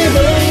い自分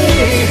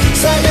に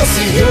探す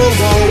You're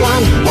the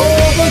one all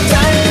the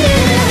time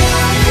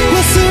忘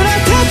れ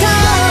てた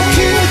記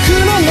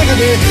憶の中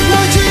でも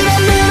う一度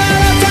見ら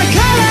れたか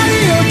らに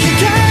を聞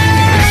け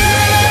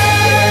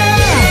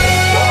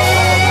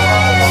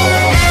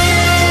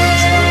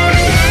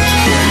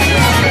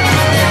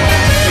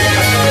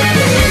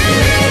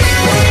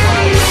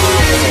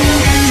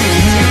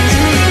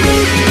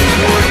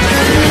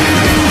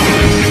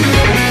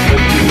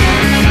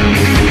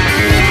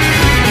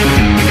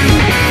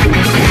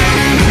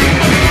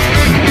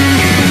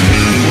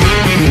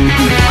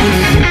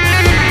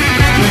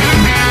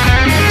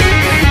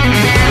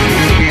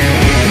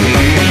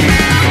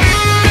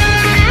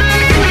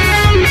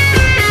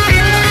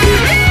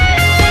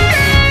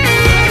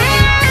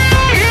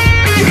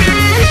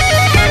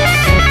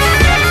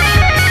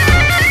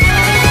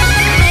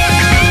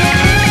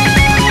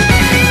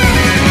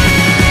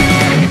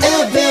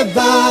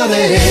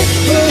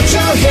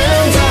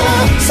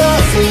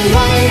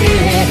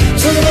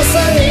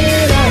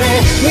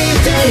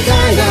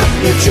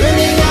夢中に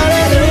な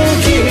れる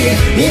君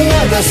今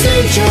が成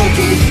長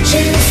期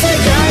新世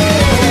界へ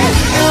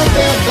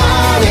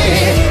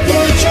Everybody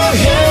put your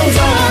hands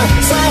up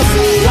さあフ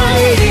ラ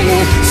イ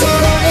そ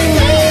のイ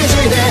メージ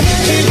で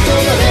きっと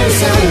なれる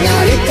さな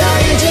りた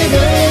い自分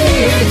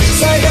に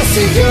探す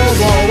You're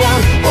the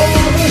one all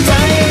the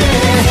time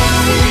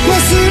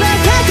忘れ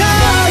てた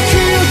記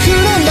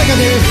憶の中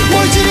で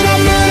もう一度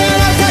胸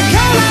の高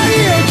鳴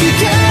りを聞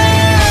け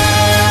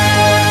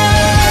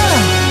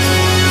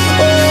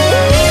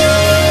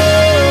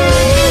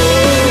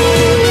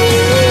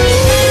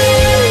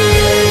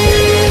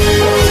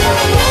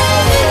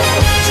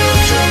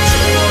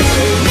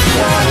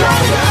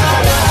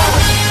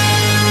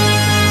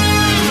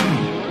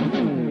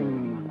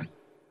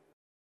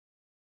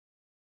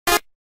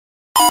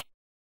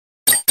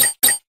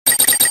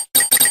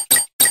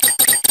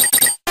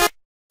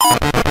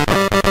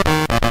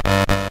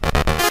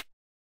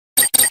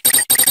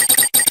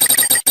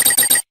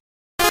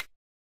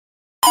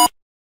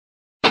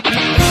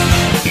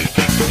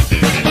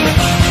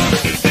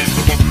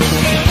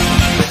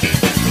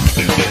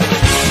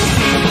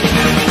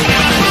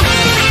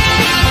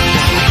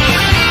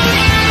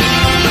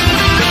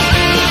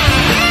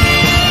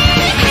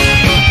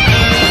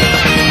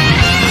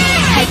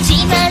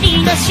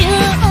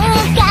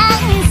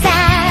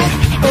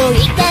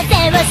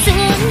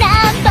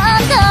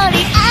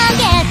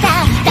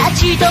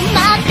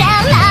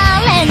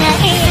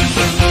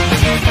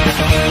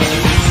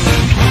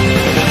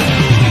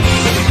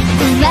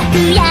く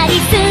やり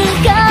過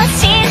ご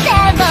して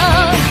も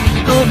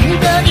本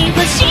当に欲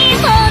しい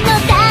もの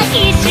抱き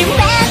しめ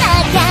な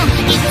きゃ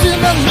いつ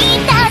も満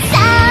たさ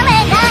れ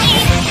ない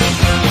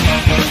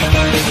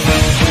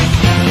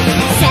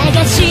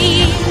探し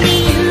に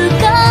行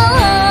こう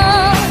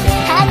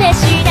果てし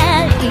な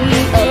い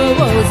大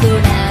空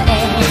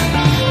へ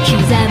刻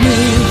む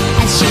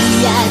足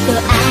跡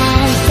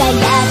鮮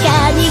やか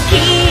にき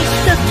っ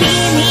と君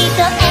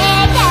と描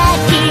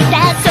き出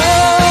そ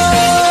う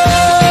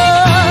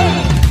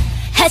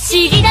走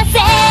り出せ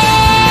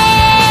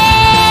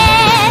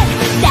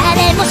誰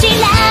も知ら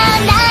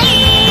ない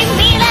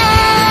未来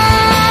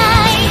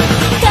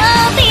飛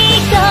び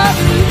込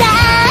んだ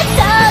そ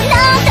の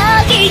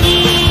時に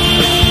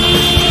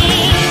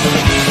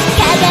輝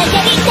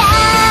いた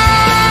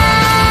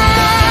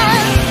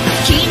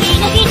君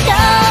の瞳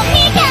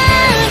感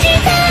じ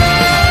た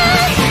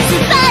素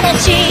晴ら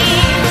しい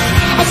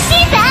明日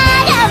が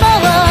も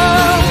う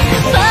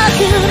僕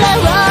ら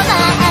を待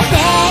っ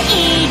てい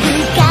る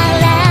か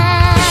ら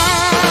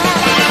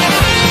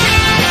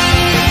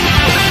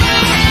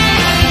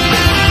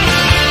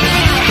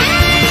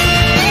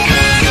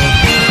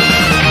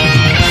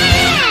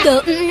ど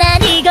んな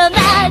にごま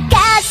か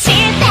して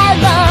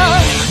も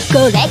こ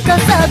れこ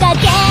そが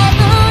現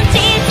実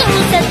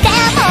さで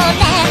も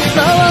ねも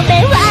う目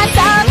はそ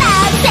ら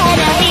せ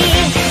ない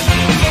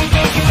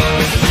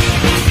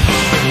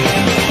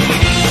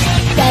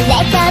誰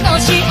かの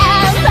幸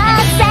せ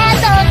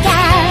とか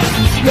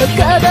横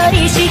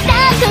取りした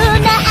く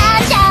なっ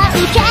ちゃう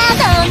け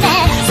どね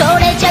そ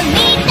れじゃ満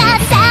た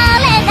さ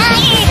れな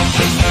い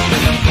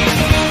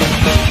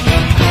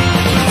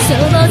想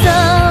像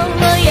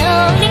よ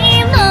り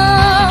も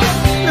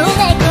胸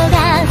焦が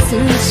す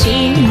真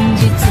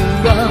実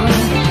を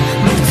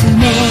見つ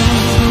める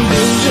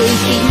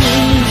日に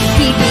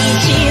響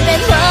き目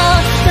も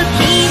と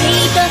君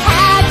と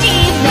始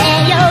め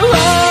よう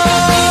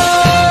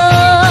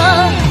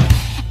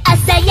朝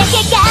焼け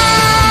が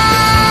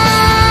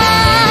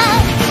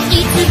い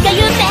つか夢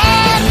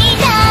見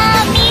た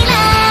未来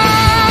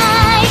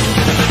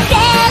照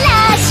ら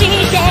し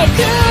てく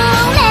れ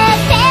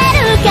て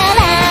るから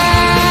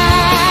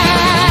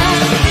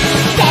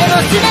手を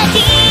つなぎ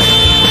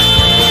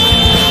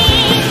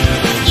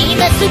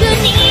今すぐに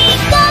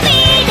飛び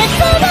出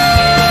そう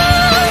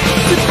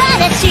素晴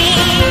らしい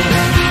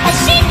明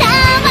日は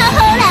ほ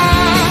ら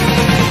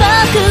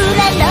僕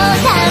らの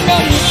ため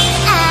に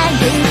あ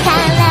るか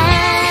ら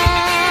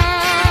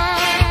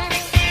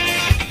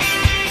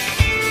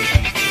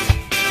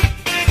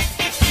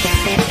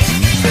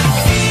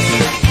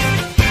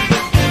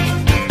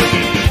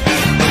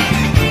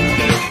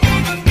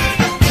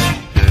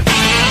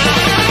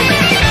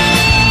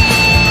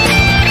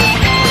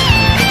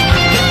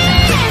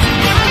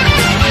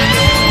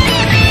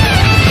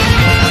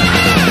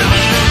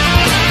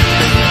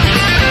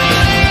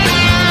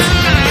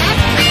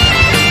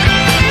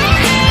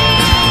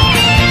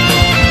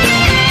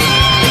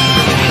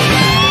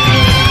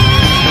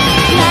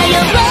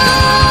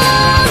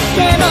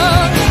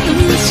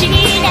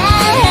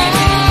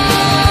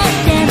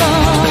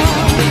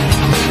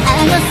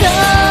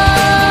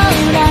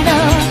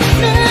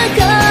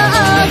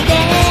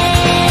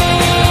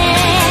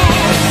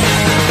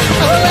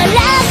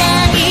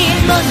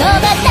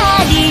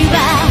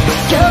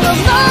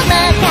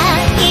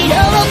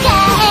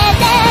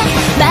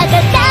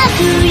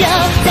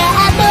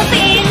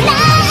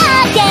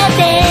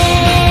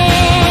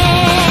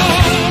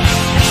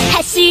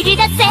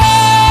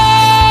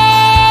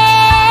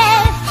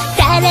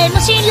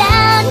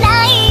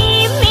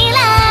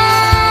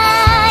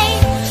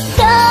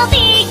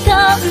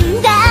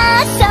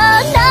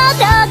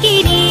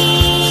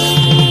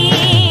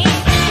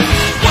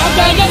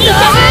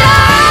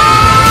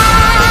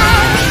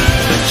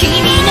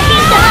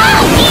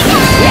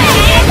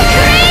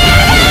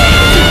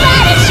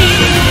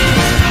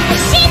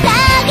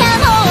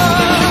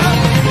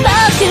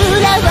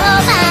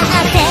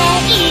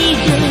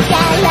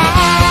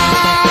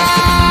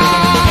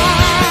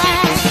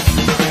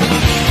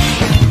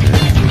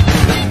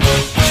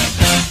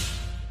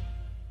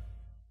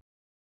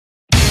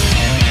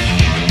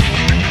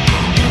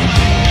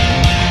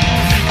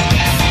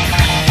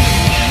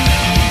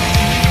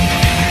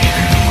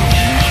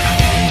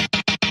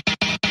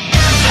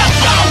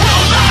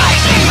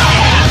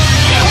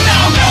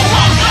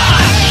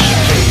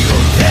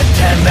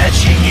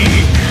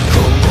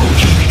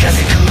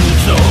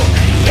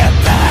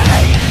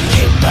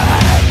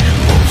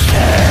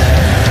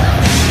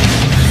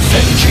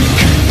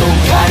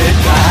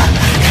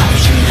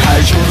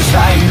排除際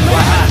は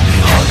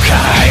破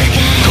壊